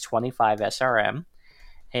 which is 25 SRM.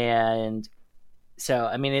 And so,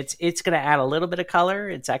 I mean, it's going to add a little bit of color.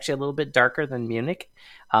 It's actually a little bit darker than Munich.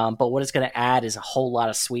 But what it's going to add is a whole lot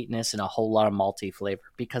of sweetness and a whole lot of malty flavor,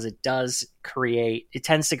 because it tends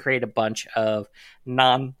to create a bunch of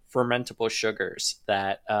non-fermentable sugars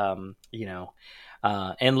that, and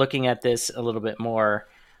looking at this a little bit more,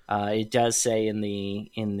 it does say in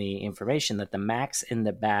the information that the max in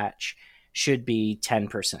the batch should be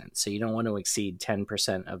 10%. So you don't want to exceed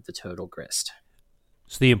 10% of the total grist.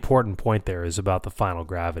 So the important point there is about the final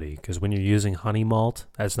gravity, because when you're using honey malt,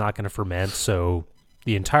 that's not going to ferment. So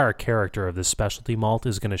the entire character of this specialty malt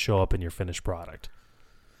is going to show up in your finished product.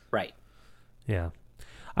 Right. Yeah.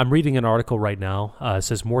 I'm reading an article right now. It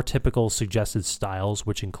says more typical suggested styles,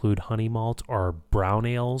 which include honey malt, are brown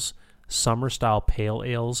ales, summer-style pale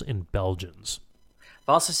ales, and Belgians.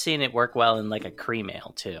 I've also seen it work well in like a cream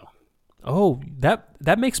ale, too. Oh,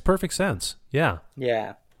 that makes perfect sense. Yeah.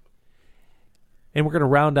 Yeah. And we're going to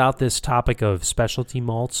round out this topic of specialty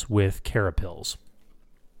malts with Carapils.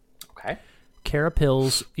 Okay.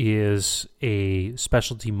 Carapils is a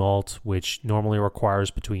specialty malt which normally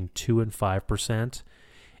requires between 2 and 5%.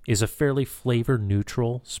 Is a fairly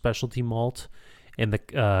flavor-neutral specialty malt. And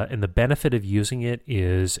the benefit of using it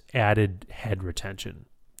is added head retention.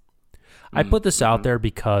 I put this out there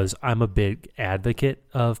because I'm a big advocate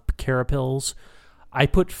of Carapils. I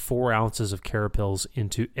put 4 ounces of Carapils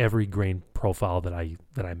into every grain profile that I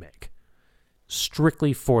make,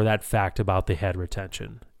 strictly for that fact about the head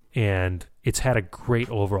retention. And it's had a great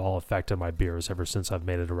overall effect on my beers ever since I've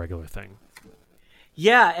made it a regular thing.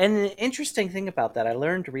 Yeah, and the interesting thing about that, I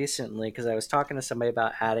learned recently because I was talking to somebody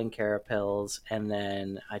about adding Carapils, and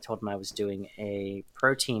then I told him I was doing a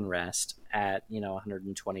protein rest at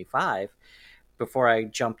 125 before I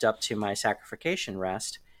jumped up to my saccharification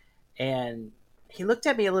rest, and he looked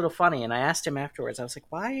at me a little funny, and I asked him afterwards. I was like,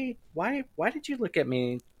 "Why did you look at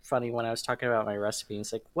me funny when I was talking about my recipe?"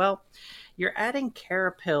 He's like, "Well, you're adding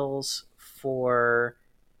Carapils for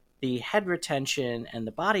the head retention and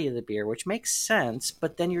the body of the beer, which makes sense,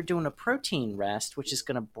 but then you're doing a protein rest, which is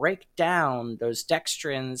going to break down those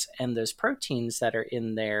dextrins and those proteins that are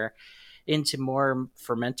in there into more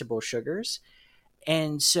fermentable sugars.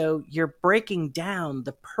 And so you're breaking down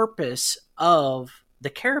the purpose of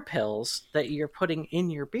the Carapils that you're putting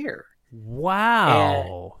in your beer."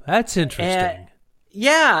 Wow. That's interesting.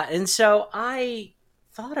 And so I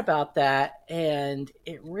thought about that, and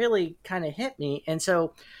it really kind of hit me. And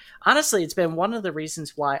so honestly, it's been one of the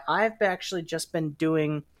reasons why I've actually just been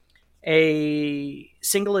doing a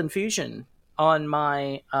single infusion on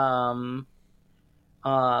my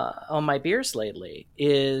beers lately.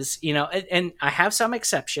 Is and I have some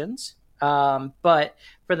exceptions, but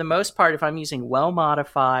for the most part, if I'm using well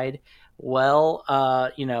modified,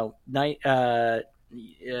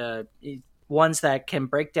 ones that can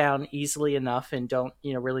break down easily enough and don't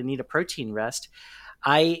really need a protein rest,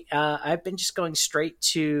 I've been just going straight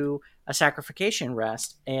to a saccharification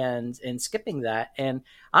rest and skipping that. And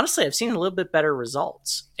honestly, I've seen a little bit better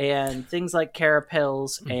results. And things like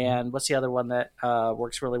Carapils and what's the other one that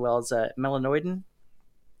works really well is melanoidin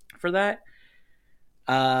for that.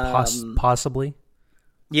 Possibly.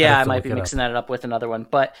 Yeah, I might be mixing that up with another one.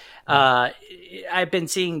 But I've been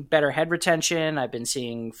seeing better head retention. I've been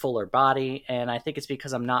seeing fuller body. And I think it's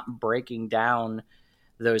because I'm not breaking down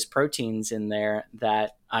those proteins in there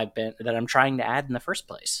that I'm trying to add in the first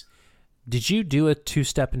place. Did you do a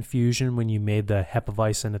 2-step infusion when you made the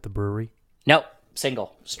Hefeweizen at the brewery? Nope.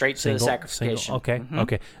 Single, straight to the saccharification. Okay,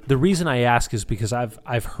 okay. The reason I ask is because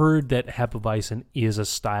I've heard that Hefeweizen is a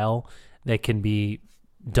style that can be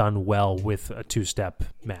done well with a 2-step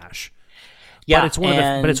mash. Yeah,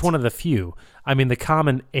 but it's one of the few. I mean, the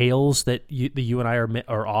common ales that you and I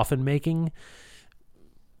are often making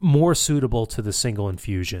more suitable to the single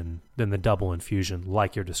infusion than the double infusion,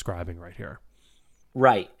 like you're describing right here.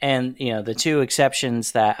 Right, and the two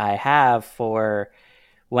exceptions that I have for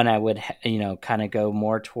when I would kind of go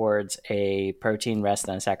more towards a protein rest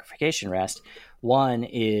than a saccharification rest. One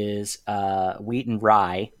is wheat and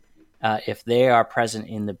rye. If they are present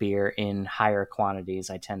in the beer in higher quantities,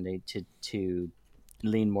 I tend to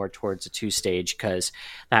lean more towards a 2-stage because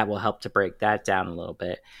that will help to break that down a little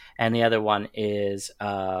bit. And the other one is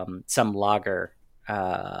some lager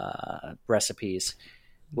recipes.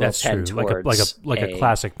 That's true. Like a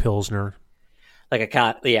classic Pilsner. Like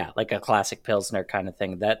a classic Pilsner kind of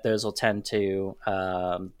thing. Those will tend to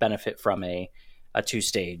benefit from a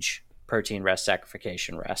 2-stage protein rest,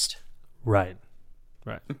 saccharification rest. Right.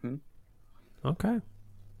 Mm-hmm. Okay.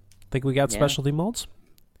 Think we got specialty molds?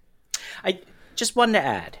 I just wanted to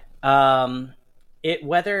add,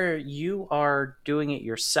 whether you are doing it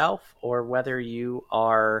yourself or whether you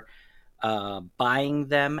are buying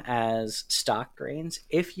them as stock grains,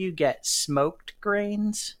 if you get smoked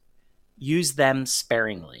grains, use them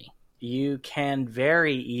sparingly. You can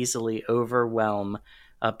very easily overwhelm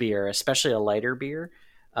a beer, especially a lighter beer,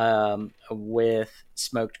 with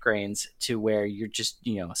smoked grains to where you're just,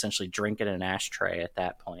 essentially drinking an ashtray at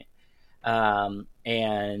that point.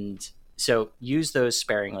 And so use those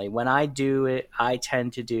sparingly. When I do it, I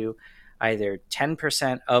tend to do either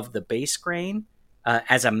 10% of the base grain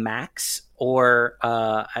as a max, or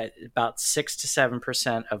about 6 to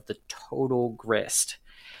 7% of the total grist.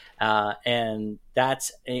 And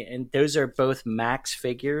those are both max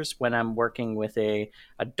figures when I'm working with a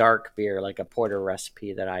dark beer, like a porter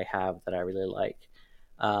recipe that I have that I really like.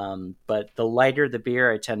 But the lighter the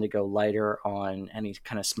beer, I tend to go lighter on any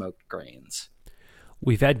kind of smoked grains.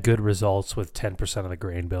 We've had good results with 10% of the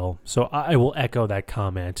grain bill. So I will echo that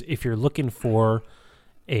comment. If you're looking for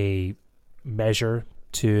a measure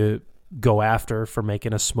to go after for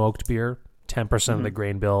making a smoked beer, 10% of the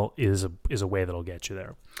grain bill is a way that'll get you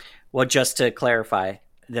there. Well, just to clarify,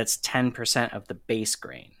 that's 10% of the base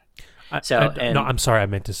grain. No, I'm sorry, I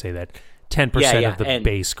meant to say that. 10% of the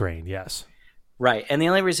base grain, yes. Right, and the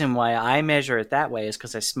only reason why I measure it that way is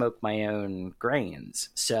because I smoke my own grains.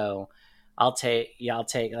 So I'll take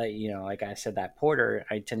like I said, that porter,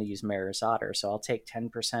 I tend to use Maris Otter. So I'll take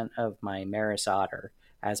 10% of my Maris Otter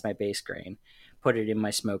as my base grain, put it in my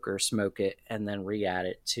smoker, smoke it, and then re-add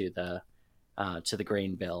it to the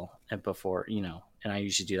grain bill and before, and I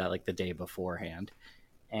usually do that like the day beforehand,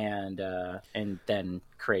 and then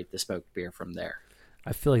create the smoked beer from there.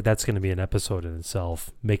 I feel like that's going to be an episode in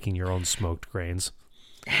itself, making your own smoked grains.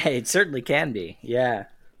 It certainly can be. Yeah.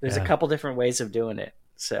 There's a couple different ways of doing it.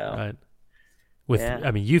 So, right.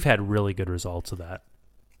 I mean, you've had really good results of that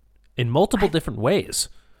in multiple different ways.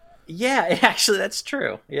 Yeah, actually that's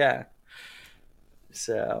true. Yeah.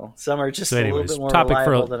 So some are just a little bit more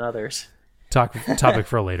reliable than others. Topic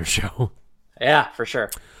for a later show. Yeah, for sure.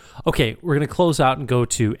 Okay, we're going to close out and go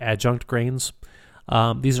to adjunct grains.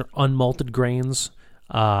 These are unmalted grains,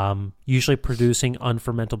 usually producing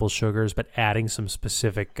unfermentable sugars, but adding some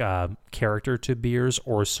specific character to beers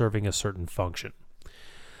or serving a certain function.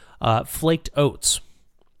 Flaked oats,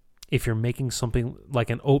 if you're making something like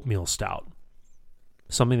an oatmeal stout,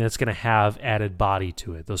 something that's going to have added body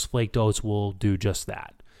to it, those flaked oats will do just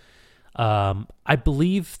that. I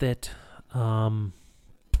believe that...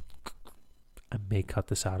 I may cut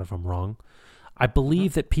this out if I'm wrong. I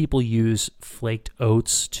believe that people use flaked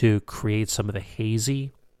oats to create some of the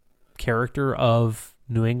hazy character of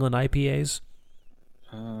New England IPAs.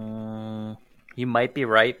 You might be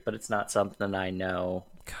right, but it's not something I know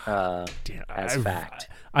as fact.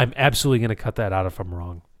 I'm absolutely going to cut that out if I'm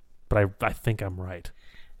wrong, but I think I'm right.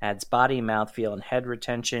 Adds body, mouthfeel, and head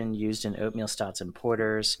retention, used in oatmeal stouts and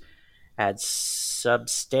porters. Adds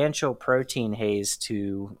substantial protein haze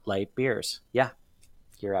to light beers. Yeah,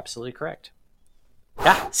 you're absolutely correct.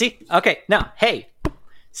 Ah, see? Okay, no, hey.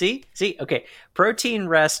 See? Okay. Protein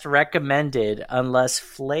rest recommended unless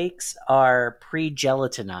flakes are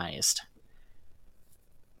pre-gelatinized.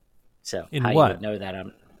 So, in how what? you would know that?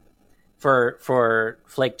 For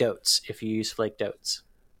flaked oats, if you use flaked oats.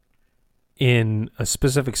 In a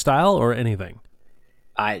specific style or anything?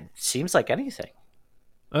 Seems like anything.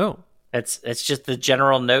 Oh. It's just the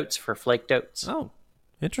general notes for flaked oats. Oh,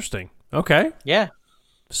 interesting. Okay. Yeah.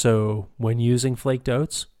 So when using flaked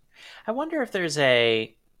oats? I wonder if there's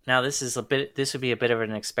Now this would be a bit of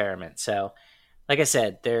an experiment. So, like I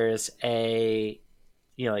said, there's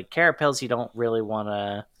like carrot pills you don't really want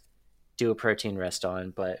to do a protein rest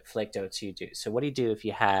on, but flaked oats you do. So what do you do if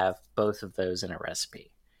you have both of those in a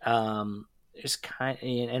recipe? There's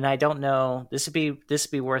and I don't know. This would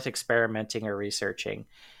be worth experimenting or researching.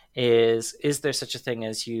 Is there such a thing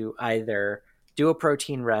as you either do a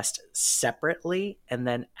protein rest separately and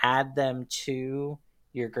then add them to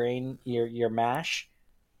your your mash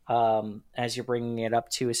as you're bringing it up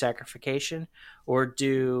to a saccharification, or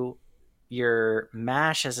do your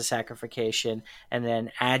mash as a saccharification and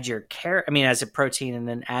then add your as a protein, and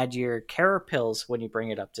then add your carrot pills when you bring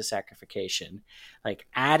it up to saccharification, like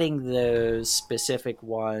adding those specific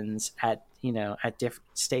ones at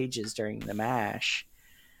different stages during the mash.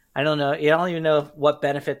 I don't know. You don't even know what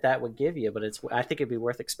benefit that would give you, but I think it'd be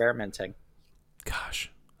worth experimenting.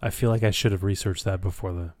 Gosh, I feel like I should have researched that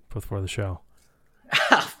before the show.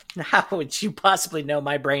 How would you possibly know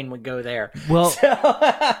my brain would go there? Well,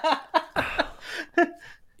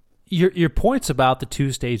 your points about the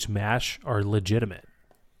 2-stage mash are legitimate,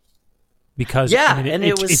 because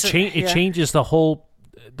it changes the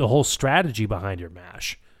whole strategy behind your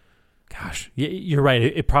mash. Gosh, you're right.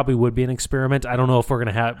 It probably would be an experiment. I don't know if we're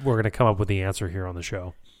gonna come up with the answer here on the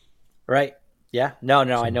show. Right. Yeah. No.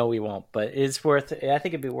 I know we won't, but it's worth. I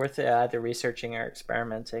think it'd be worth either researching or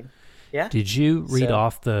experimenting. Yeah. Did you read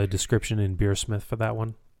off the description in Beersmith for that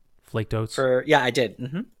one? Flaked oats? Yeah, I did.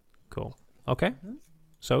 Mm-hmm. Cool. Okay.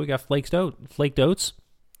 So we got flaked oats.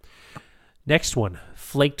 Next one,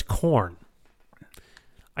 flaked corn.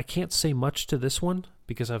 I can't say much to this one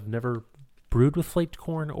because I've never brewed with flaked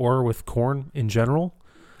corn or with corn in general.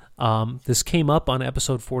 This came up on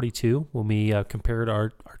episode 42 when we compared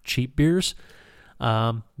our cheap beers.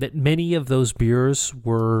 That many of those beers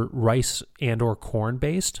were rice and or corn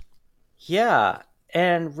based. Yeah,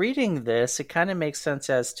 and reading this, it kind of makes sense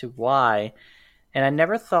as to why. And I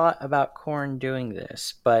never thought about corn doing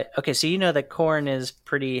this. But, okay, so you know that corn is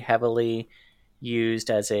pretty heavily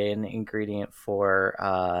used as an ingredient for,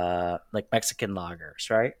 like, Mexican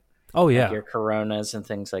lagers, right? Oh, yeah. Like your Coronas and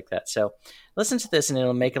things like that. So listen to this, and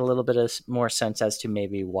it'll make a little bit of more sense as to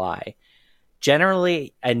maybe why.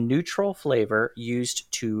 Generally, a neutral flavor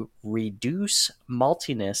used to reduce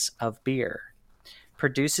maltiness of beer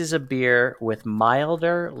produces a beer with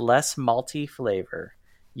milder, less malty flavor.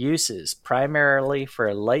 Uses primarily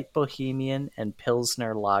for light bohemian and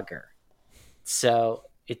Pilsner lager. So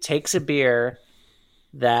it takes a beer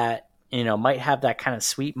that, might have that kind of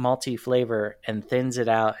sweet malty flavor and thins it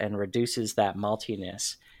out and reduces that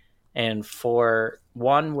maltiness. And for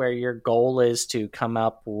one where your goal is to come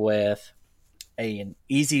up with an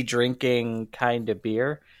easy drinking kind of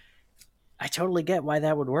beer, I totally get why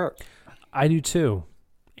that would work. I do too.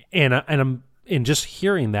 And I'm in just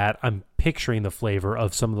hearing that, I'm picturing the flavor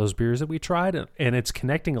of some of those beers that we tried, and it's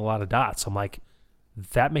connecting a lot of dots. I'm like,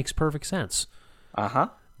 that makes perfect sense. Uh-huh.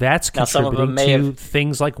 That's contributing to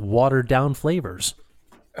things like watered down flavors.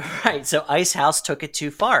 Right. So Ice House took it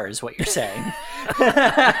too far, is what you're saying.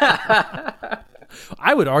 I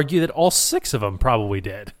would argue that all 6 of them probably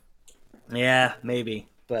did. Yeah, maybe,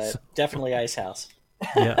 but definitely Ice House.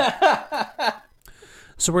 Yeah.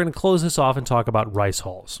 So we're going to close this off and talk about rice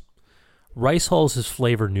hulls. Rice hulls is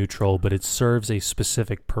flavor neutral, but it serves a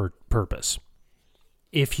specific purpose.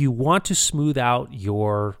 If you want to smooth out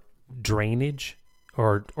your drainage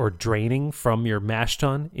or draining from your mash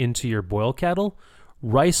tun into your boil kettle,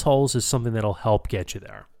 rice hulls is something that'll help get you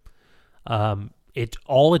there.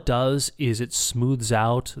 All it does is it smooths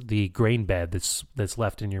out the grain bed that's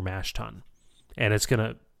left in your mash tun, and it's going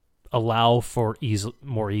to allow for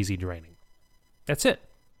more easy draining. That's it.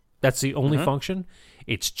 That's the only function.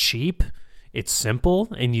 It's cheap, it's simple,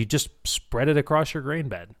 and you just spread it across your grain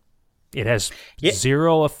bed. It has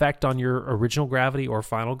zero effect on your original gravity or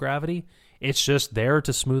final gravity. It's just there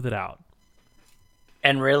to smooth it out.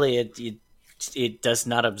 And really, it does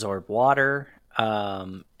not absorb water,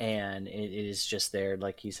 and it is just there,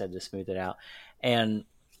 like you said, to smooth it out. And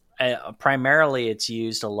primarily, it's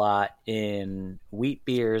used a lot in wheat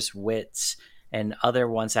beers, wits, and other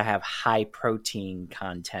ones that have high protein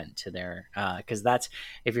content to their, because that's,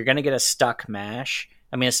 if you're going to get a stuck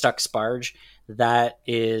sparge, that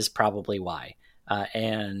is probably why.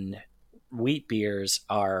 And wheat beers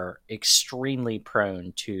are extremely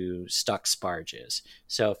prone to stuck sparges.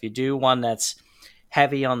 So if you do one that's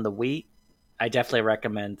heavy on the wheat, I definitely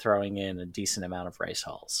recommend throwing in a decent amount of rice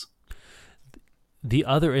hulls. The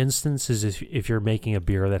other instance is if you're making a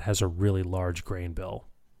beer that has a really large grain bill,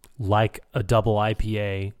 like a double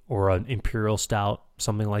IPA or an imperial stout,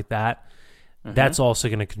 something like that, that's also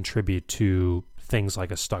going to contribute to things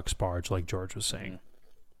like a stuck sparge, like George was saying.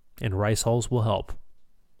 And rice hulls will help.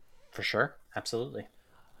 For sure. Absolutely.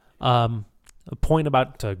 A point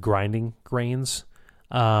about grinding grains.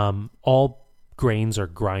 All grains are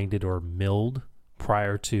grinded or milled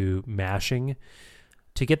prior to mashing.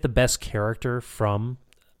 To get the best character from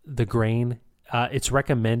the grain, it's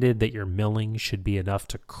recommended that your milling should be enough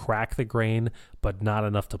to crack the grain, but not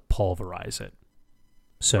enough to pulverize it.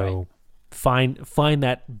 So find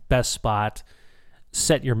that best spot,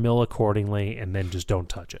 set your mill accordingly, and then just don't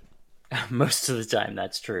touch it. Most of the time,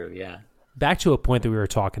 that's true, yeah. Back to a point that we were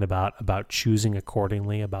talking about choosing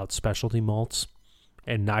accordingly, about specialty malts,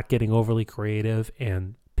 and not getting overly creative,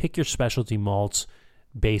 and pick your specialty malts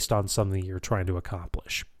based on something you're trying to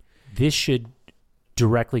accomplish. This should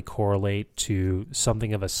directly correlate to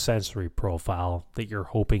something of a sensory profile that you're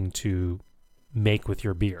hoping to make with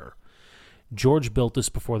your beer. George built this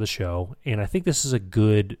before the show, and I think this is a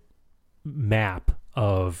good map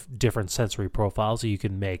of different sensory profiles that you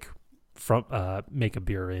can make a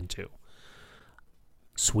beer into.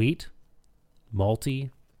 Sweet, malty,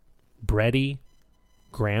 bready,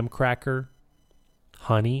 graham cracker,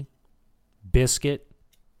 honey, biscuit,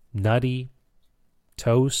 nutty,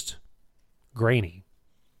 toast, grainy.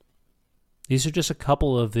 These are just a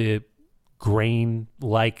couple of the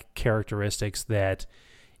grain-like characteristics that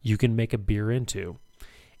you can make a beer into.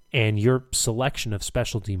 And your selection of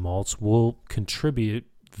specialty malts will contribute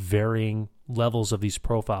varying levels of these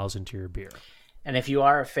profiles into your beer. And if you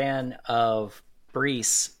are a fan of Brew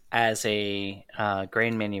as a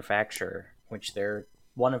grain manufacturer, which they're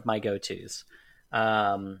one of my go-tos,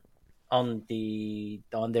 on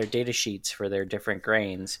their data sheets for their different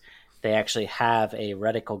grains, they actually have a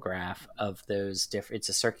reticle graph of those it's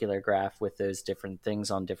a circular graph with those different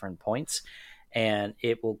things on different points, and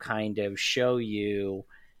it will kind of show you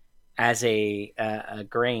as a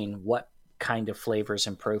grain what kind of flavors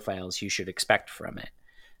and profiles you should expect from it.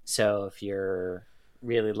 So if you're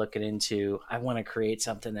really looking into, I want to create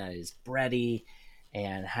something that is bready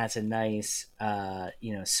and has a nice,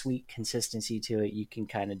 sweet consistency to it, you can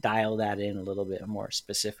kind of dial that in a little bit more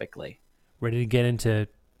specifically. Ready to get into?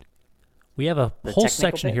 We have a whole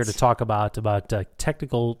section here to talk about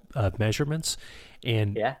technical measurements,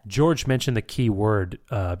 and George mentioned the key word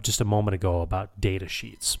just a moment ago about data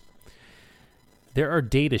sheets. There are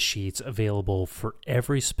data sheets available for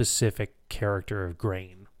every specific character of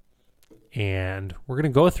grain, and we're going to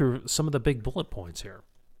go through some of the big bullet points here.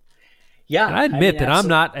 Yeah, and I admit that I'm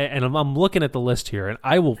not, and I'm looking at the list here, and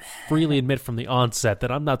I will freely admit from the onset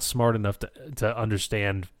that I'm not smart enough to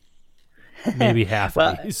understand maybe half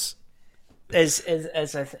of these. As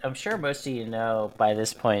I'm sure most of you know by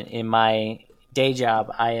this point, in my day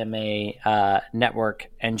job, I am a network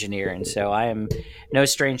engineer, and so I am no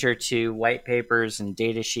stranger to white papers and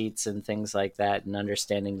data sheets and things like that, and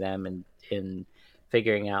understanding them and in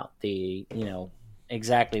figuring out the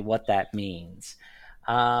exactly what that means.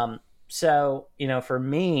 So, for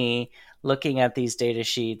me, looking at these data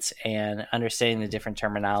sheets and understanding the different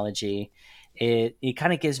terminology, it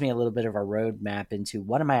kind of gives me a little bit of a roadmap into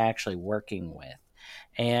what am I actually working with.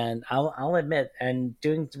 And I'll admit, and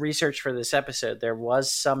doing research for this episode, there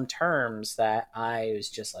was some terms that I was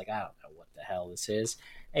just like, I don't know what the hell this is,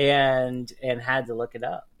 and had to look it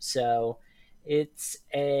up. So it's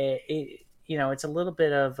it's a little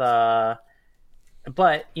bit of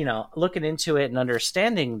but looking into it and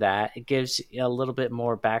understanding that, it gives a little bit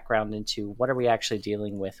more background into what are we actually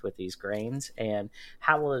dealing with these grains and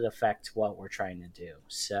how will it affect what we're trying to do.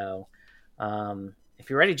 So if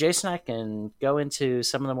you're ready, Jason, I can go into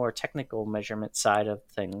some of the more technical measurement side of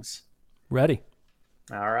things. Ready.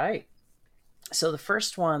 All right. So the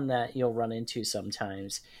first one that you'll run into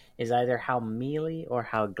sometimes is either how mealy or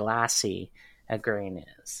how glassy a grain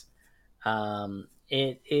is.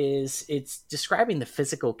 It's describing the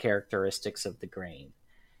physical characteristics of the grain.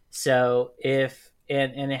 So if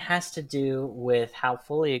it has to do with how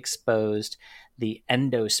fully exposed the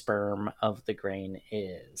endosperm of the grain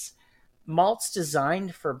is. Malts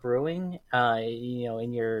designed for brewing,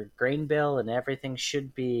 in your grain bill and everything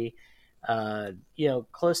should be,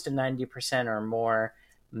 close to 90% or more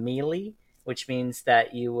mealy, which means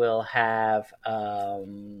that you will have,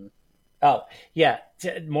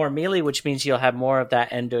 more mealy, which means you'll have more of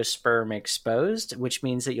that endosperm exposed, which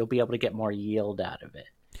means that you'll be able to get more yield out of it.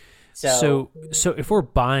 So if we're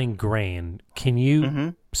buying grain, can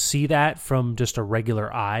you see that from just a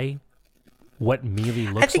regular eye, what mealy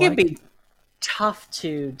looks like? I think it'd be tough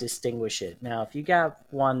to distinguish it. Now, if you got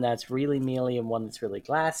one that's really mealy and one that's really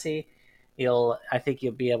glassy, I think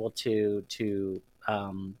you'll be able to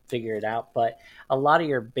figure it out. But a lot of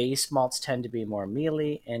your base malts tend to be more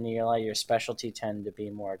mealy, and a lot of your specialty tend to be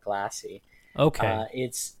more glassy. Okay.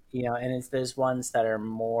 It's and it's those ones that are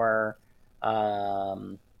more,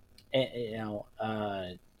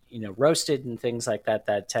 roasted and things like that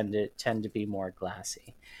that tend to be more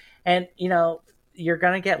glassy, and you're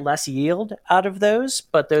going to get less yield out of those,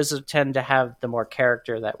 but those tend to have the more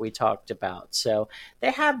character that we talked about. So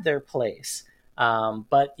they have their place.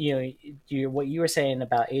 But what you were saying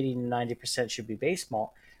about 80 to 90% should be base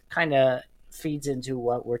malt kind of feeds into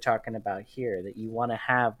what we're talking about here. That you want to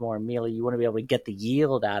have more mealy, you want to be able to get the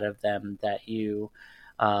yield out of them that you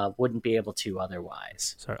wouldn't be able to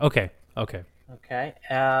otherwise. Sorry. Okay. Okay.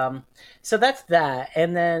 So that's that,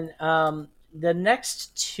 and then the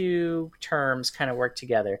next two terms kind of work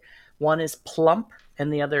together. One is plump,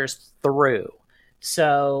 and the other is through.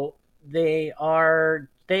 So they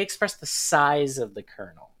express the size of the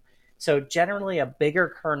kernel. So generally, a bigger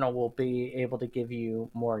kernel will be able to give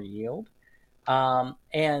you more yield.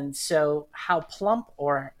 And so, how plump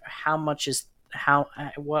or how much is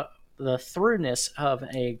what the throughness of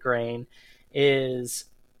a grain is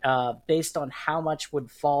based on how much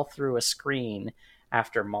would fall through a screen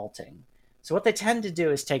after malting. So what they tend to do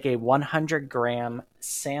is take a 100-gram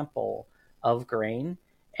sample of grain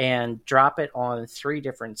and drop it on 3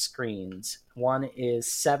 different screens. One is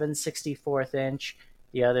 7/64 inch,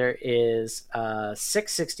 the other is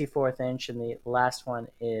 6/64 inch, and the last one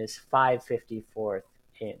is 5/54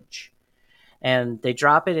 inch. And they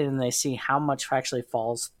drop it in and they see how much actually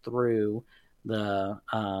falls through the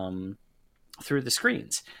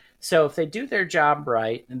screens. So if they do their job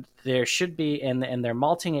right, there should be, and they're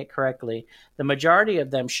malting it correctly, the majority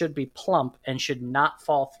of them should be plump and should not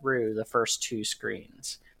fall through the first 2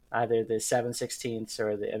 screens, either the 7/16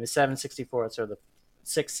 or the 7/64 or the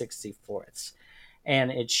 6/64.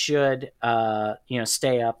 And it should,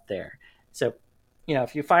 stay up there. So,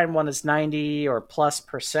 if you find one that's 90 or plus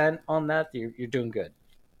 % on that, you're doing good.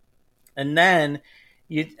 And then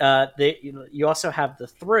you also have the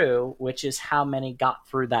through, which is how many got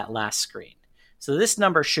through that last screen. So this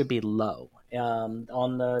number should be low.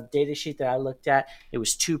 On the data sheet that I looked at, it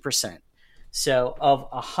was 2%. So of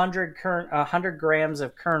 100 grams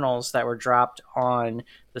of kernels that were dropped on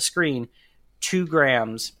the screen, 2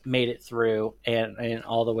 grams made it through and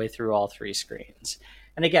all the way through all 3 screens.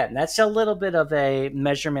 And again, that's a little bit of a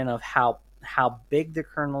measurement of how big the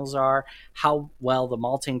kernels are, how well the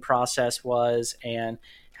malting process was, and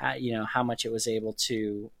how much it was able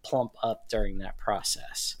to plump up during that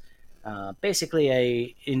process. Basically,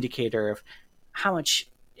 a indicator of how much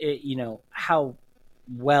how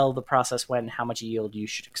well the process went, and how much yield you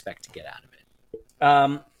should expect to get out of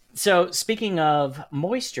it. So speaking of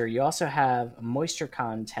moisture, you also have moisture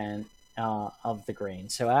content of the grain.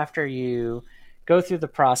 So after you go through the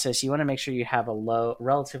process, you want to make sure you have a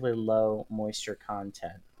relatively low moisture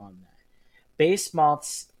content on that. Base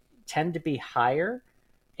malts tend to be higher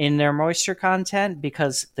in their moisture content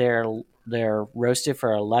because they're roasted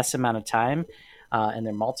for a less amount of time and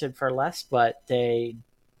they're malted for less, but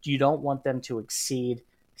you don't want them to exceed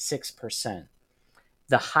 6%.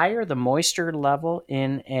 The higher the moisture level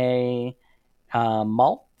in a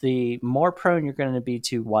malt, the more prone you're going to be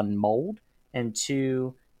to, 1, mold, and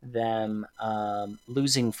 2, them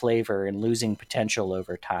losing flavor and losing potential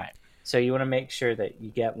over time. So you want to make sure that you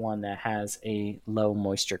get one that has a low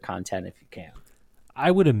moisture content if you can. I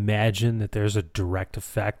would imagine that there's a direct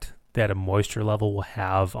effect that a moisture level will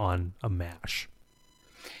have on a mash.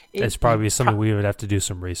 It's probably something we would have to do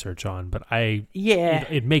some research on, but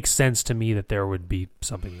it makes sense to me that there would be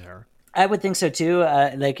something there. I would think so too.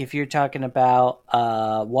 Like if you're talking about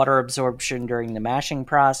water absorption during the mashing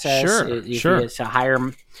process, if it's a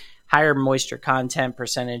higher moisture content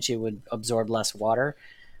percentage, it would absorb less water.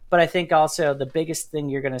 But I think also the biggest thing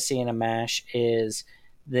you're going to see in a mash is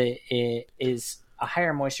a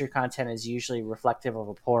higher moisture content is usually reflective of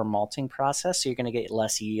a poor malting process, so you're going to get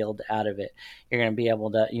less yield out of it. You're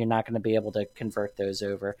not going to be able to convert those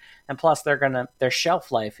over, and plus their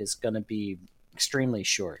shelf life is going to be extremely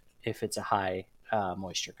short if it's a high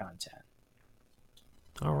moisture content.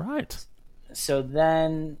 All right. So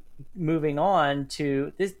then moving on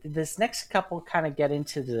to this next couple, kind of get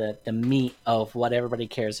into the meat of what everybody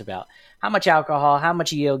cares about. How much alcohol, how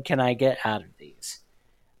much yield can I get out of these?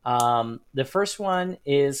 The first one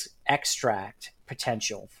is extract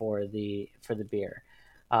potential for the beer.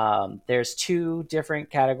 There's 2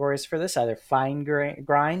 different categories for this, either fine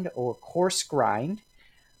grind or coarse grind.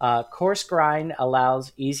 Coarse grind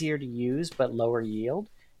allows easier to use but lower yield,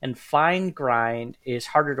 and fine grind is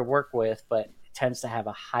harder to work with but tends to have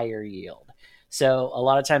a higher yield. So a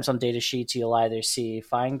lot of times on data sheets, you'll either see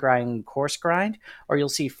fine grind, coarse grind, or you'll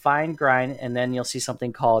see fine grind, and then you'll see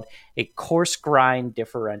something called a coarse grind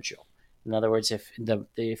differential. In other words,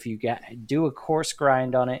 if you do a coarse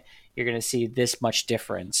grind on it, you're going to see this much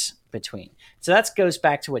difference between. So that goes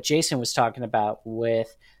back to what Jason was talking about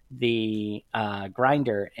with the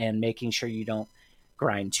grinder and making sure you don't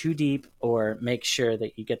grind too deep, or make sure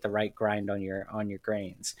that you get the right grind on your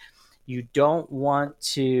grains. You don't want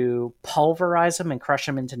to pulverize them and crush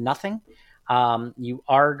them into nothing. You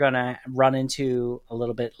are going to run into a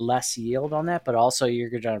little bit less yield on that, but also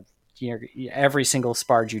every single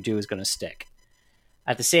sparge you do is going to stick.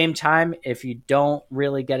 At the same time, if you don't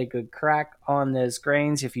really get a good crack on those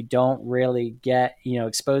grains, if you don't really get,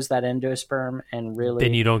 expose that endosperm and really...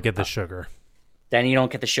 Then you don't get the sugar. Then you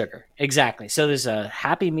don't get the sugar. Exactly. So there's a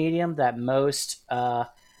happy medium that most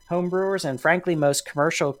home brewers and frankly most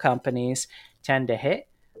commercial companies tend to hit.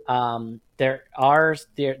 There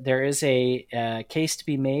is a case to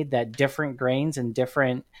be made that different grains and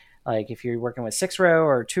different, like if you're working with 6-row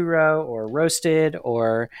or 2-row or roasted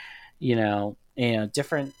or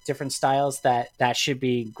different styles, that should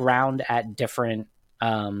be ground at different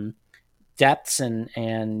depths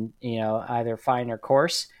and either fine or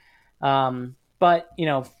coarse. But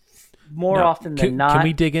more often than not, can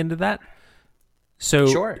we dig into that? So,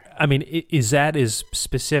 sure. I mean, is that as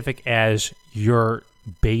specific as your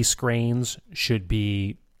base grains should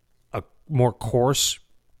be a more coarse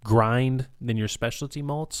grind than your specialty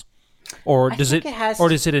malts, or does it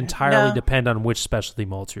entirely depend on which specialty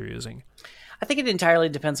malts you're using? I think it entirely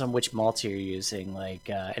depends on which malts you're using. Like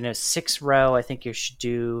in a 6-row, I think you should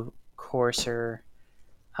do coarser.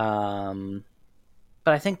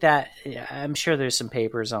 But I think that I'm sure there's some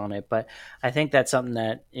papers on it, but I think that's something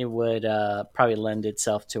that it would probably lend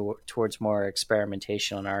itself towards more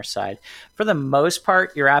experimentation on our side. For the most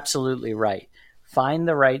part, you're absolutely right. Find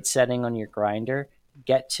the right setting on your grinder,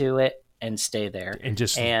 get to it, and stay there,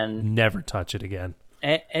 and never touch it again.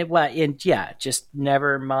 Just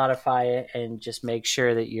never modify it, and just make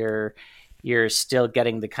sure that you're still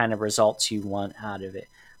getting the kind of results you want out of it.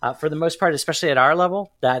 For the most part, especially at our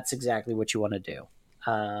level, that's exactly what you want to do.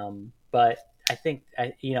 But I think,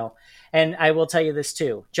 and I will tell you this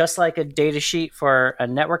too, just like a data sheet for a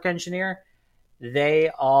network engineer, they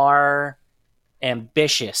are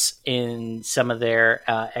ambitious in some of their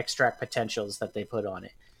extract potentials that they put on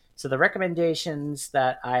it. So the recommendations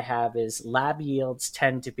that I have is lab yields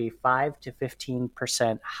tend to be 5 to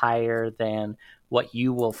 15% higher than what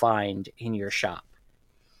you will find in your shop.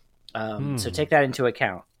 So take that into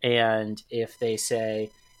account. And if they say,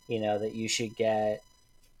 that you should get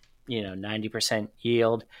 90%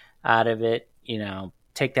 yield out of it,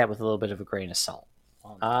 take that with a little bit of a grain of salt.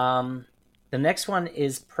 The next one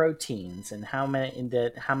is proteins and how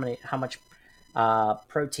much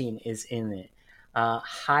protein is in it.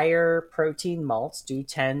 Higher protein malts do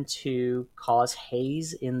tend to cause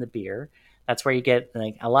haze in the beer. That's where you get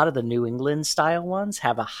like a lot of the New England style ones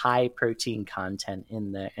have a high protein content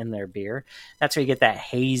in their beer. That's where you get that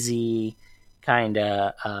hazy kind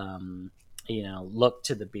of look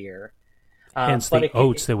to the beer. Hence the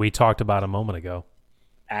oats that we talked about a moment ago.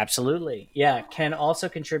 Absolutely. Yeah. Can also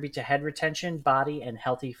contribute to head retention, body, and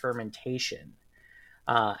healthy fermentation.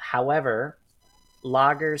 However,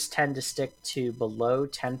 lagers tend to stick to below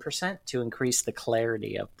 10% to increase the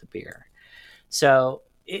clarity of the beer. So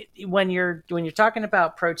when you're talking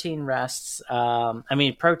about protein rests,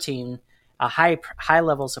 protein, high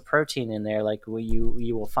levels of protein in there, like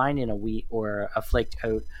you will find in a wheat or a flaked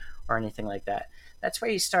oat or anything like that. That's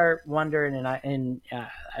where you start wondering. And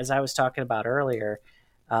as I was talking about earlier,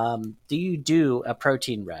 do you do a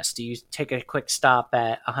protein rest? Do you take a quick stop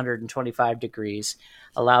at 125 degrees,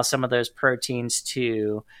 allow some of those proteins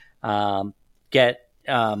to get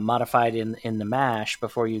modified in the mash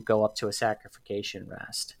before you go up to a saccharification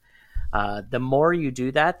rest? The more you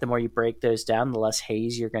do that, the more you break those down, the less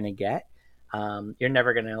haze you're going to get. You're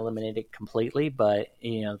never going to eliminate it completely, but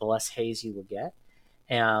the less haze you will get.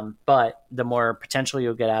 But the more potential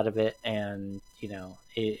you'll get out of it, and you'll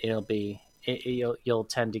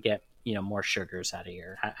tend to get more sugars out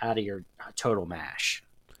of your total mash.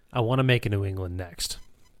 I want to make a New England next,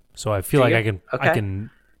 so I feel like I can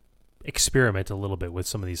experiment a little bit with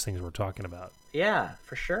some of these things we're talking about. Yeah,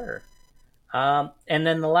 for sure. And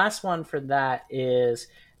then the last one for that is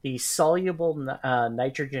the soluble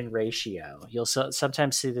nitrogen ratio. You'll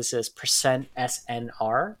sometimes see this as percent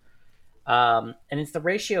SNR. And it's the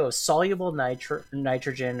ratio of soluble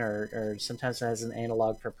nitrogen, or sometimes it has an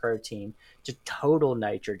analog for protein, to total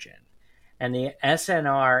nitrogen. And the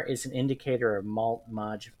SNR is an indicator of malt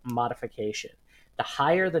modification. The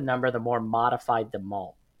higher the number, the more modified the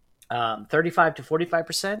malt. 35 to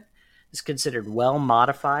 45% is considered well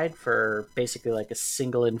modified for basically like a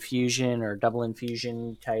single infusion or double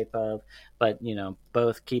infusion type of, but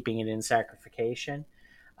both keeping it in saccharification.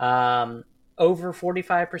 Over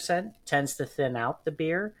 45% tends to thin out the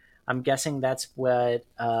beer. I'm guessing that's what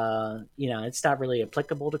it's not really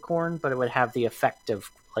applicable to corn, but it would have the effect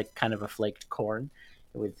of like kind of a flaked corn.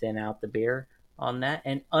 It would thin out the beer on that.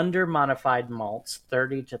 And under modified malts,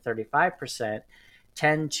 30 to 35%,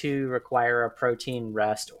 tend to require a protein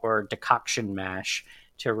rest or decoction mash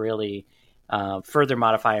to really further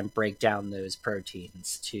modify and break down those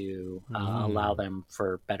proteins to allow them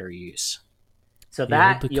for better use. So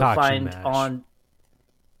that you'll find mash. On.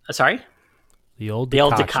 Sorry? The old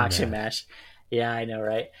decoction mash. Yeah, I know,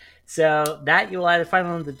 right? So that you'll either find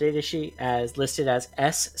on the data sheet as listed as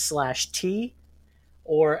S/T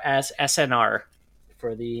or as SNR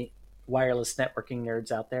for the wireless networking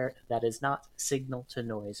nerds out there. That is not signal to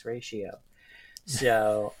noise ratio.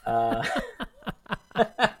 So I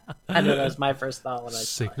know that was my first thought when I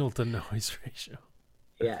signal to noise ratio.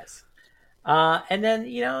 Yes. And then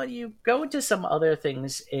you go into some other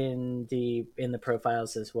things in the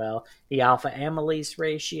profiles as well. The alpha amylase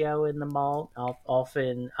ratio in the malt,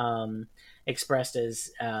 often expressed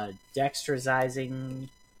as dextrinizing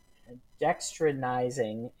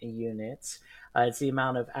units. It's the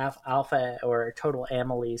amount of alpha or total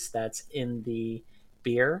amylase that's in the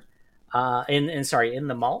beer, in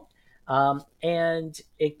the malt. And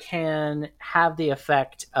it can have the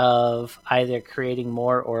effect of either creating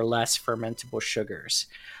more or less fermentable sugars.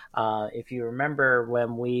 If you remember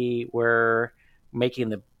when we were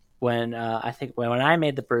making when I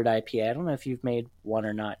made the brewed IPA, I don't know if you've made one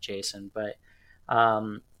or not, Jason, but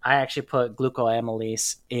I actually put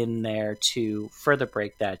glucoamylase in there to further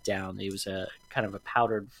break that down. It was a kind of a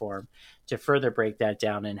powdered form to further break that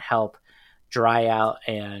down and help dry out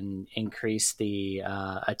and increase the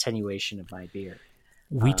attenuation of my beer.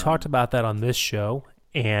 We talked about that on this show,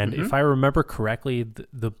 and if I remember correctly,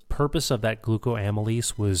 the purpose of that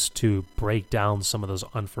glucoamylase was to break down some of those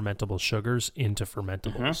unfermentable sugars into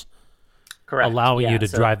fermentables. Correct. Allowing you to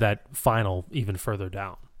drive that final even further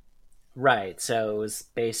down. Right. So it was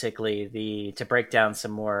basically to break down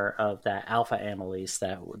some more of that alpha amylase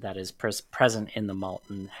that is present in the malt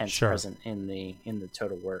and hence present in the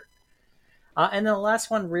total wort. And then the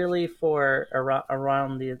last one really for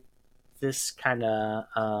around this kind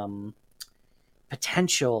of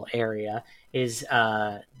potential area is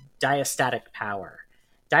diastatic power.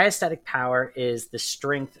 Diastatic power is the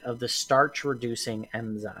strength of the starch-reducing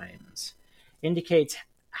enzymes. Indicates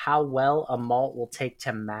how well a malt will take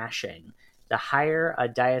to mashing. The higher a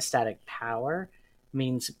diastatic power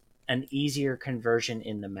means an easier conversion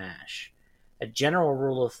in the mash. A general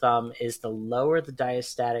rule of thumb is the lower the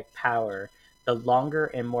diastatic power, the longer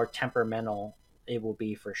and more temperamental it will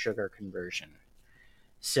be for sugar conversion.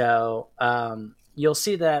 So you'll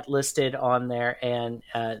see that listed on there, and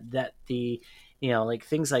that like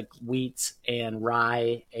things like wheats and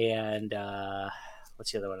rye and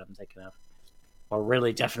what's the other one I'm thinking of? Well,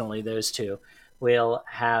 really definitely those two will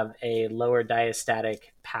have a lower diastatic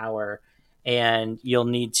power, and you'll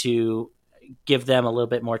need to give them a little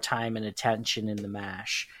bit more time and attention in the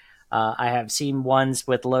mash. I have seen ones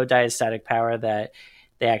with low diastatic power that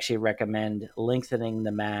they actually recommend lengthening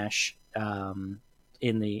the mash even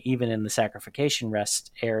in the saccharification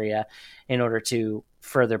rest area in order to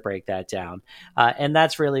further break that down. And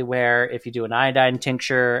that's really where, if you do an iodine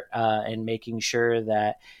tincture and making sure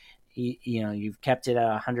that you've kept it at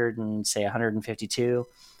 100 and say 152,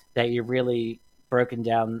 that you're really broken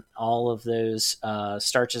down all of those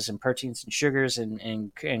starches and proteins and sugars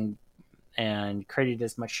and created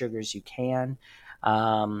as much sugar as you can.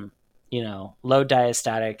 Low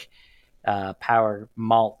diastatic power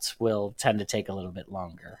malts will tend to take a little bit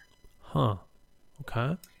longer. Huh.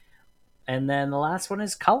 Okay. And then the last one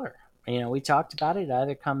is color. We talked about it. It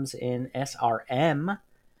either comes in SRM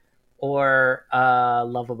or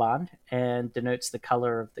Lovabond and denotes the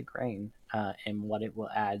color of the grain and what it will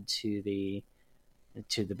add to the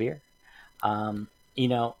beer.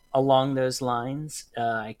 Along those lines,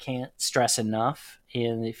 I can't stress enough.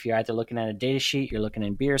 And if you're either looking at a data sheet, you're looking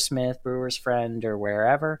in Beersmith, Brewer's Friend, or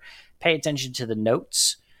wherever, pay attention to the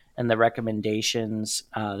notes and the recommendations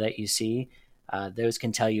that you see. Those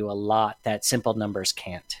can tell you a lot that simple numbers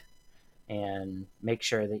can't. And make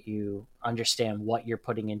sure that you understand what you're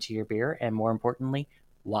putting into your beer, and more importantly,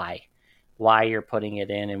 why you're putting it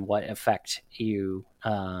in and what effect you're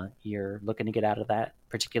looking to get out of that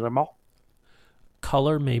particular malt.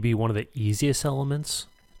 Color may be one of the easiest elements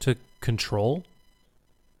to control,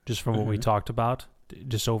 just from what we talked about,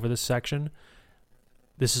 just over this section.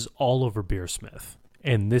 This is all over Beersmith.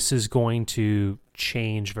 And this is going to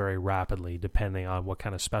change very rapidly depending on what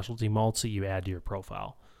kind of specialty malts that you add to your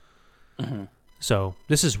profile. So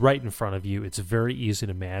this is right in front of you. It's very easy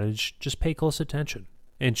to manage. Just pay close attention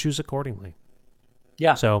and choose accordingly.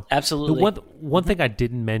 Yeah, so absolutely. The one thing I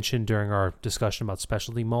didn't mention during our discussion about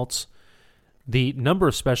specialty malts, the number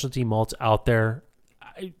of specialty malts out there,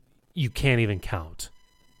 you can't even count.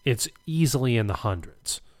 It's easily in the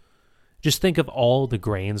hundreds. Just think of all the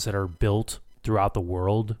grains that are built throughout the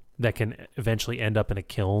world that can eventually end up in a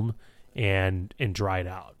kiln and dried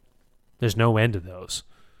out. There's no end to those.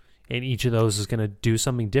 And each of those is going to do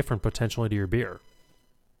something different potentially to your beer.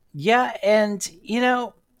 Yeah, and,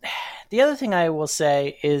 the other thing I will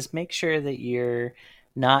say is make sure that you're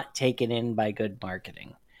not taken in by good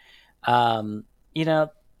marketing.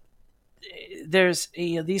 There's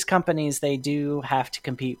these companies, they do have to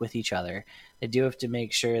compete with each other. They do have to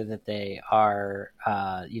make sure that they are,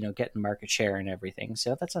 getting market share and everything.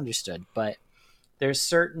 So that's understood. But there's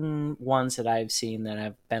certain ones that I've seen that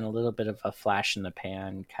have been a little bit of a flash in the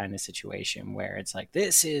pan kind of situation where it's like,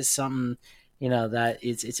 this is something, that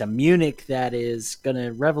it's a Munich that is going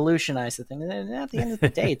to revolutionize the thing. And then at the end of the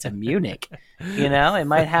day, it's a Munich, it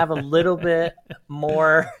might have a little bit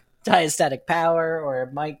more diastatic power, or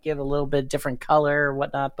it might give a little bit different color or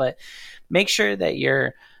whatnot, but make sure that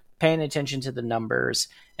you're paying attention to the numbers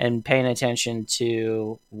and paying attention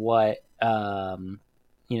to what,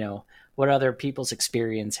 what other people's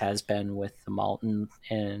experience has been with the malt,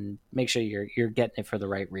 and make sure you're getting it for the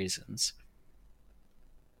right reasons.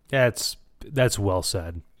 That's well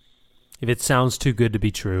said. If it sounds too good to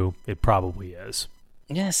be true, it probably is.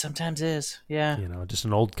 Yeah, sometimes is. Yeah. Just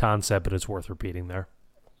an old concept, but it's worth repeating there.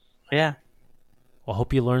 Yeah. Well, I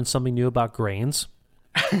hope you learned something new about grains.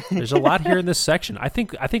 There's a lot here in this section. I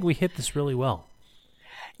think we hit this really well.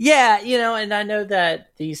 Yeah, and I know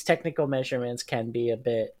that these technical measurements can be a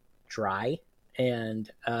bit dry, and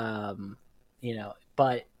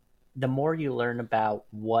but the more you learn about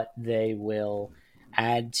what they will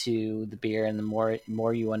add to the beer, and the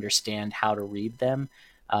more you understand how to read them,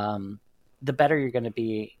 the better you're going to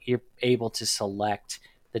be. You're able to select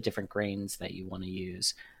the different grains that you want to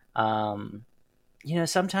use.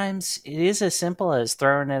 Sometimes it is as simple as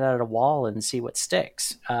throwing it at a wall and see what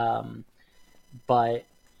sticks. But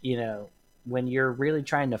when you're really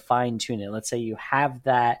trying to fine tune it, let's say you have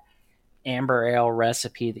that amber ale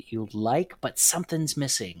recipe that you like, but something's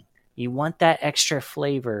missing. You want that extra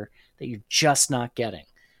flavor that you're just not getting.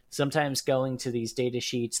 Sometimes going to these data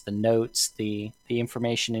sheets, the notes, the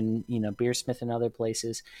information in, Beersmith and other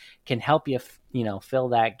places can help you, fill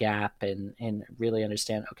that gap and really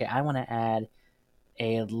understand, okay, I want to add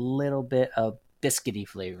a little bit of biscuity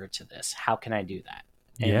flavor to this. How can I do that?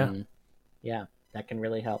 And yeah, that can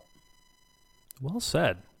really help. Well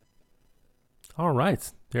said. All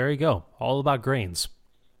right. There you go. All about grains.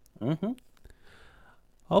 Mm-hmm.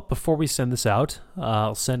 Oh, before we send this out,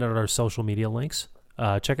 I'll send out our social media links.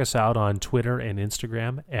 Check us out on Twitter and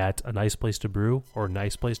Instagram at A Nice Place to Brew or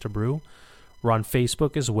Nice Place to Brew. We're on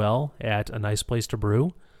Facebook as well at A Nice Place to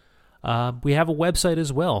Brew. We have a website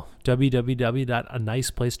as well,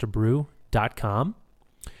 www.aniceplacetobrew.com.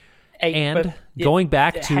 And going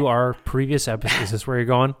back to our previous episode, is this where you're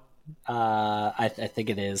going? I think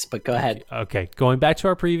it is, but go ahead. Okay, going back to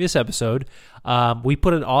our previous episode, we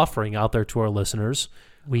put an offering out there to our listeners.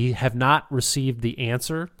 We have not received the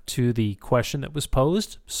answer to the question that was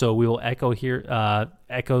posed, so we will echo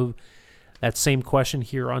that same question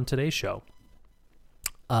here on today's show.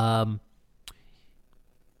 So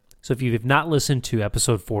if you have not listened to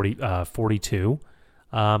episode 42,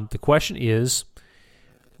 the question is,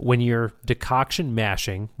 when you're decoction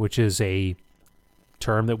mashing, which is a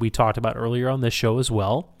term that we talked about earlier on this show as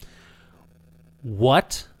well,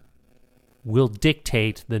 what will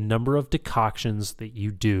dictate the number of decoctions that you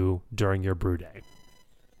do during your brew day?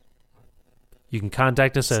 You can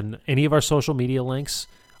contact us on any of our social media links.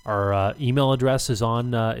 Our email address is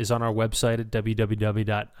on our website at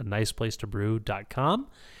www.aniceplacetobrew.com.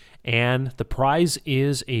 And the prize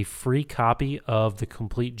is a free copy of The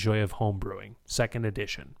Complete Joy of Homebrewing, 2nd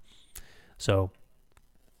edition. So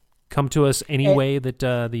come to us any way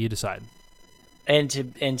that you decide. And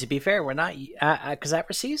to be fair, we're not, because I've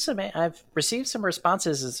received some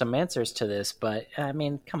responses and some answers to this, but I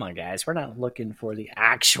mean, come on, guys, we're not looking for the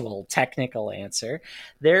actual technical answer.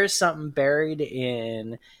 There's something buried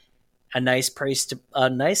in a nice place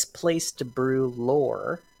to brew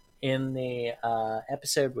lore in the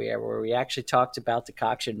episode where we actually talked about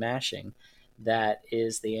decoction mashing that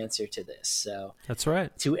is the answer to this. So That's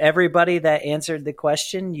right. to everybody that answered the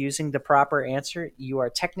question using the proper answer, you are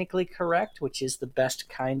technically correct, which is the best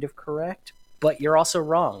kind of correct, but you're also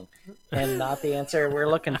wrong and not the answer we're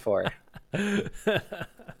looking for.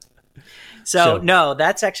 So no,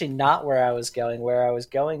 that's actually not where I was going. Where I was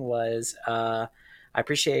going was I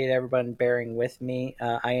appreciate everyone bearing with me.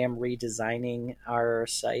 I am redesigning our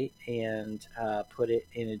site and put it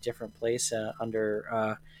in a different place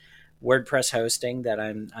under WordPress hosting that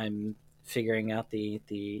I'm figuring out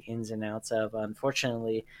the ins and outs of.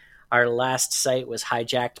 Unfortunately, our last site was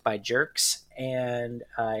hijacked by jerks, and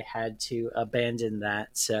I had to abandon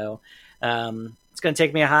that. So it's going to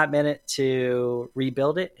take me a hot minute to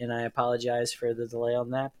rebuild it, and I apologize for the delay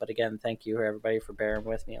on that. But again, thank you everybody for bearing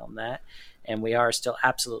with me on that. And we are still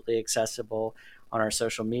absolutely accessible on our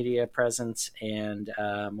social media presence, and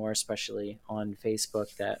more especially on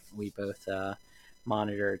Facebook that we both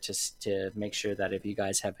monitor to make sure that if you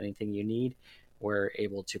guys have anything you need, we're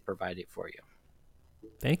able to provide it for you.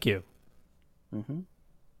 Thank you. Mm-hmm.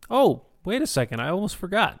 Oh, wait a second. I almost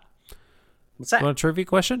forgot. What's that? You want a trivia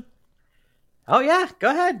question? Oh, yeah. Go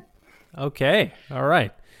ahead. Okay. All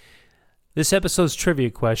right. This episode's trivia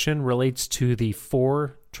question relates to the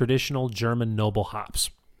 4 traditional German noble hops.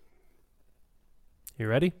 You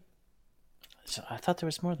ready? So I thought there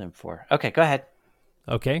was more than 4. Okay, go ahead.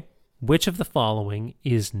 Okay. Which of the following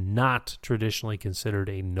is not traditionally considered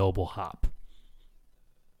a noble hop?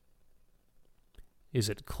 Is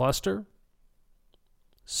it cluster,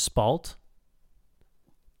 spalt,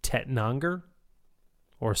 Tettnanger,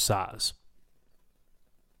 or Saaz?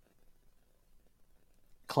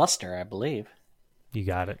 Cluster, I believe. You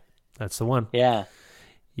got it. That's the one. Yeah.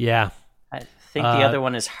 Yeah. I think the other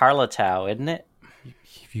one is Harlatau, isn't it?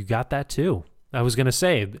 You got that too. I was going to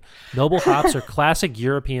say, noble hops are classic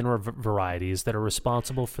European varieties that are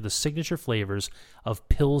responsible for the signature flavors of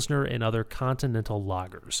Pilsner and other continental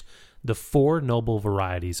lagers. The 4 noble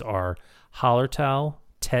varieties are Hallertau,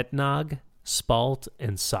 Tettnang, Spalt,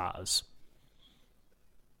 and Saaz.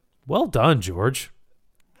 Well done, George.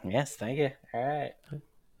 Yes, thank you. All right.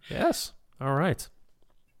 Yes. All right.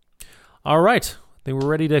 All right. I think we're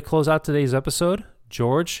ready to close out today's episode.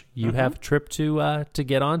 George, you have a trip to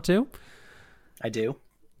get on to. I do.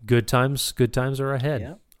 Good times are ahead.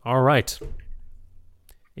 Yeah. All right.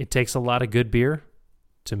 It takes a lot of good beer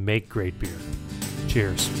to make great beer.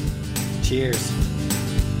 Cheers. Cheers.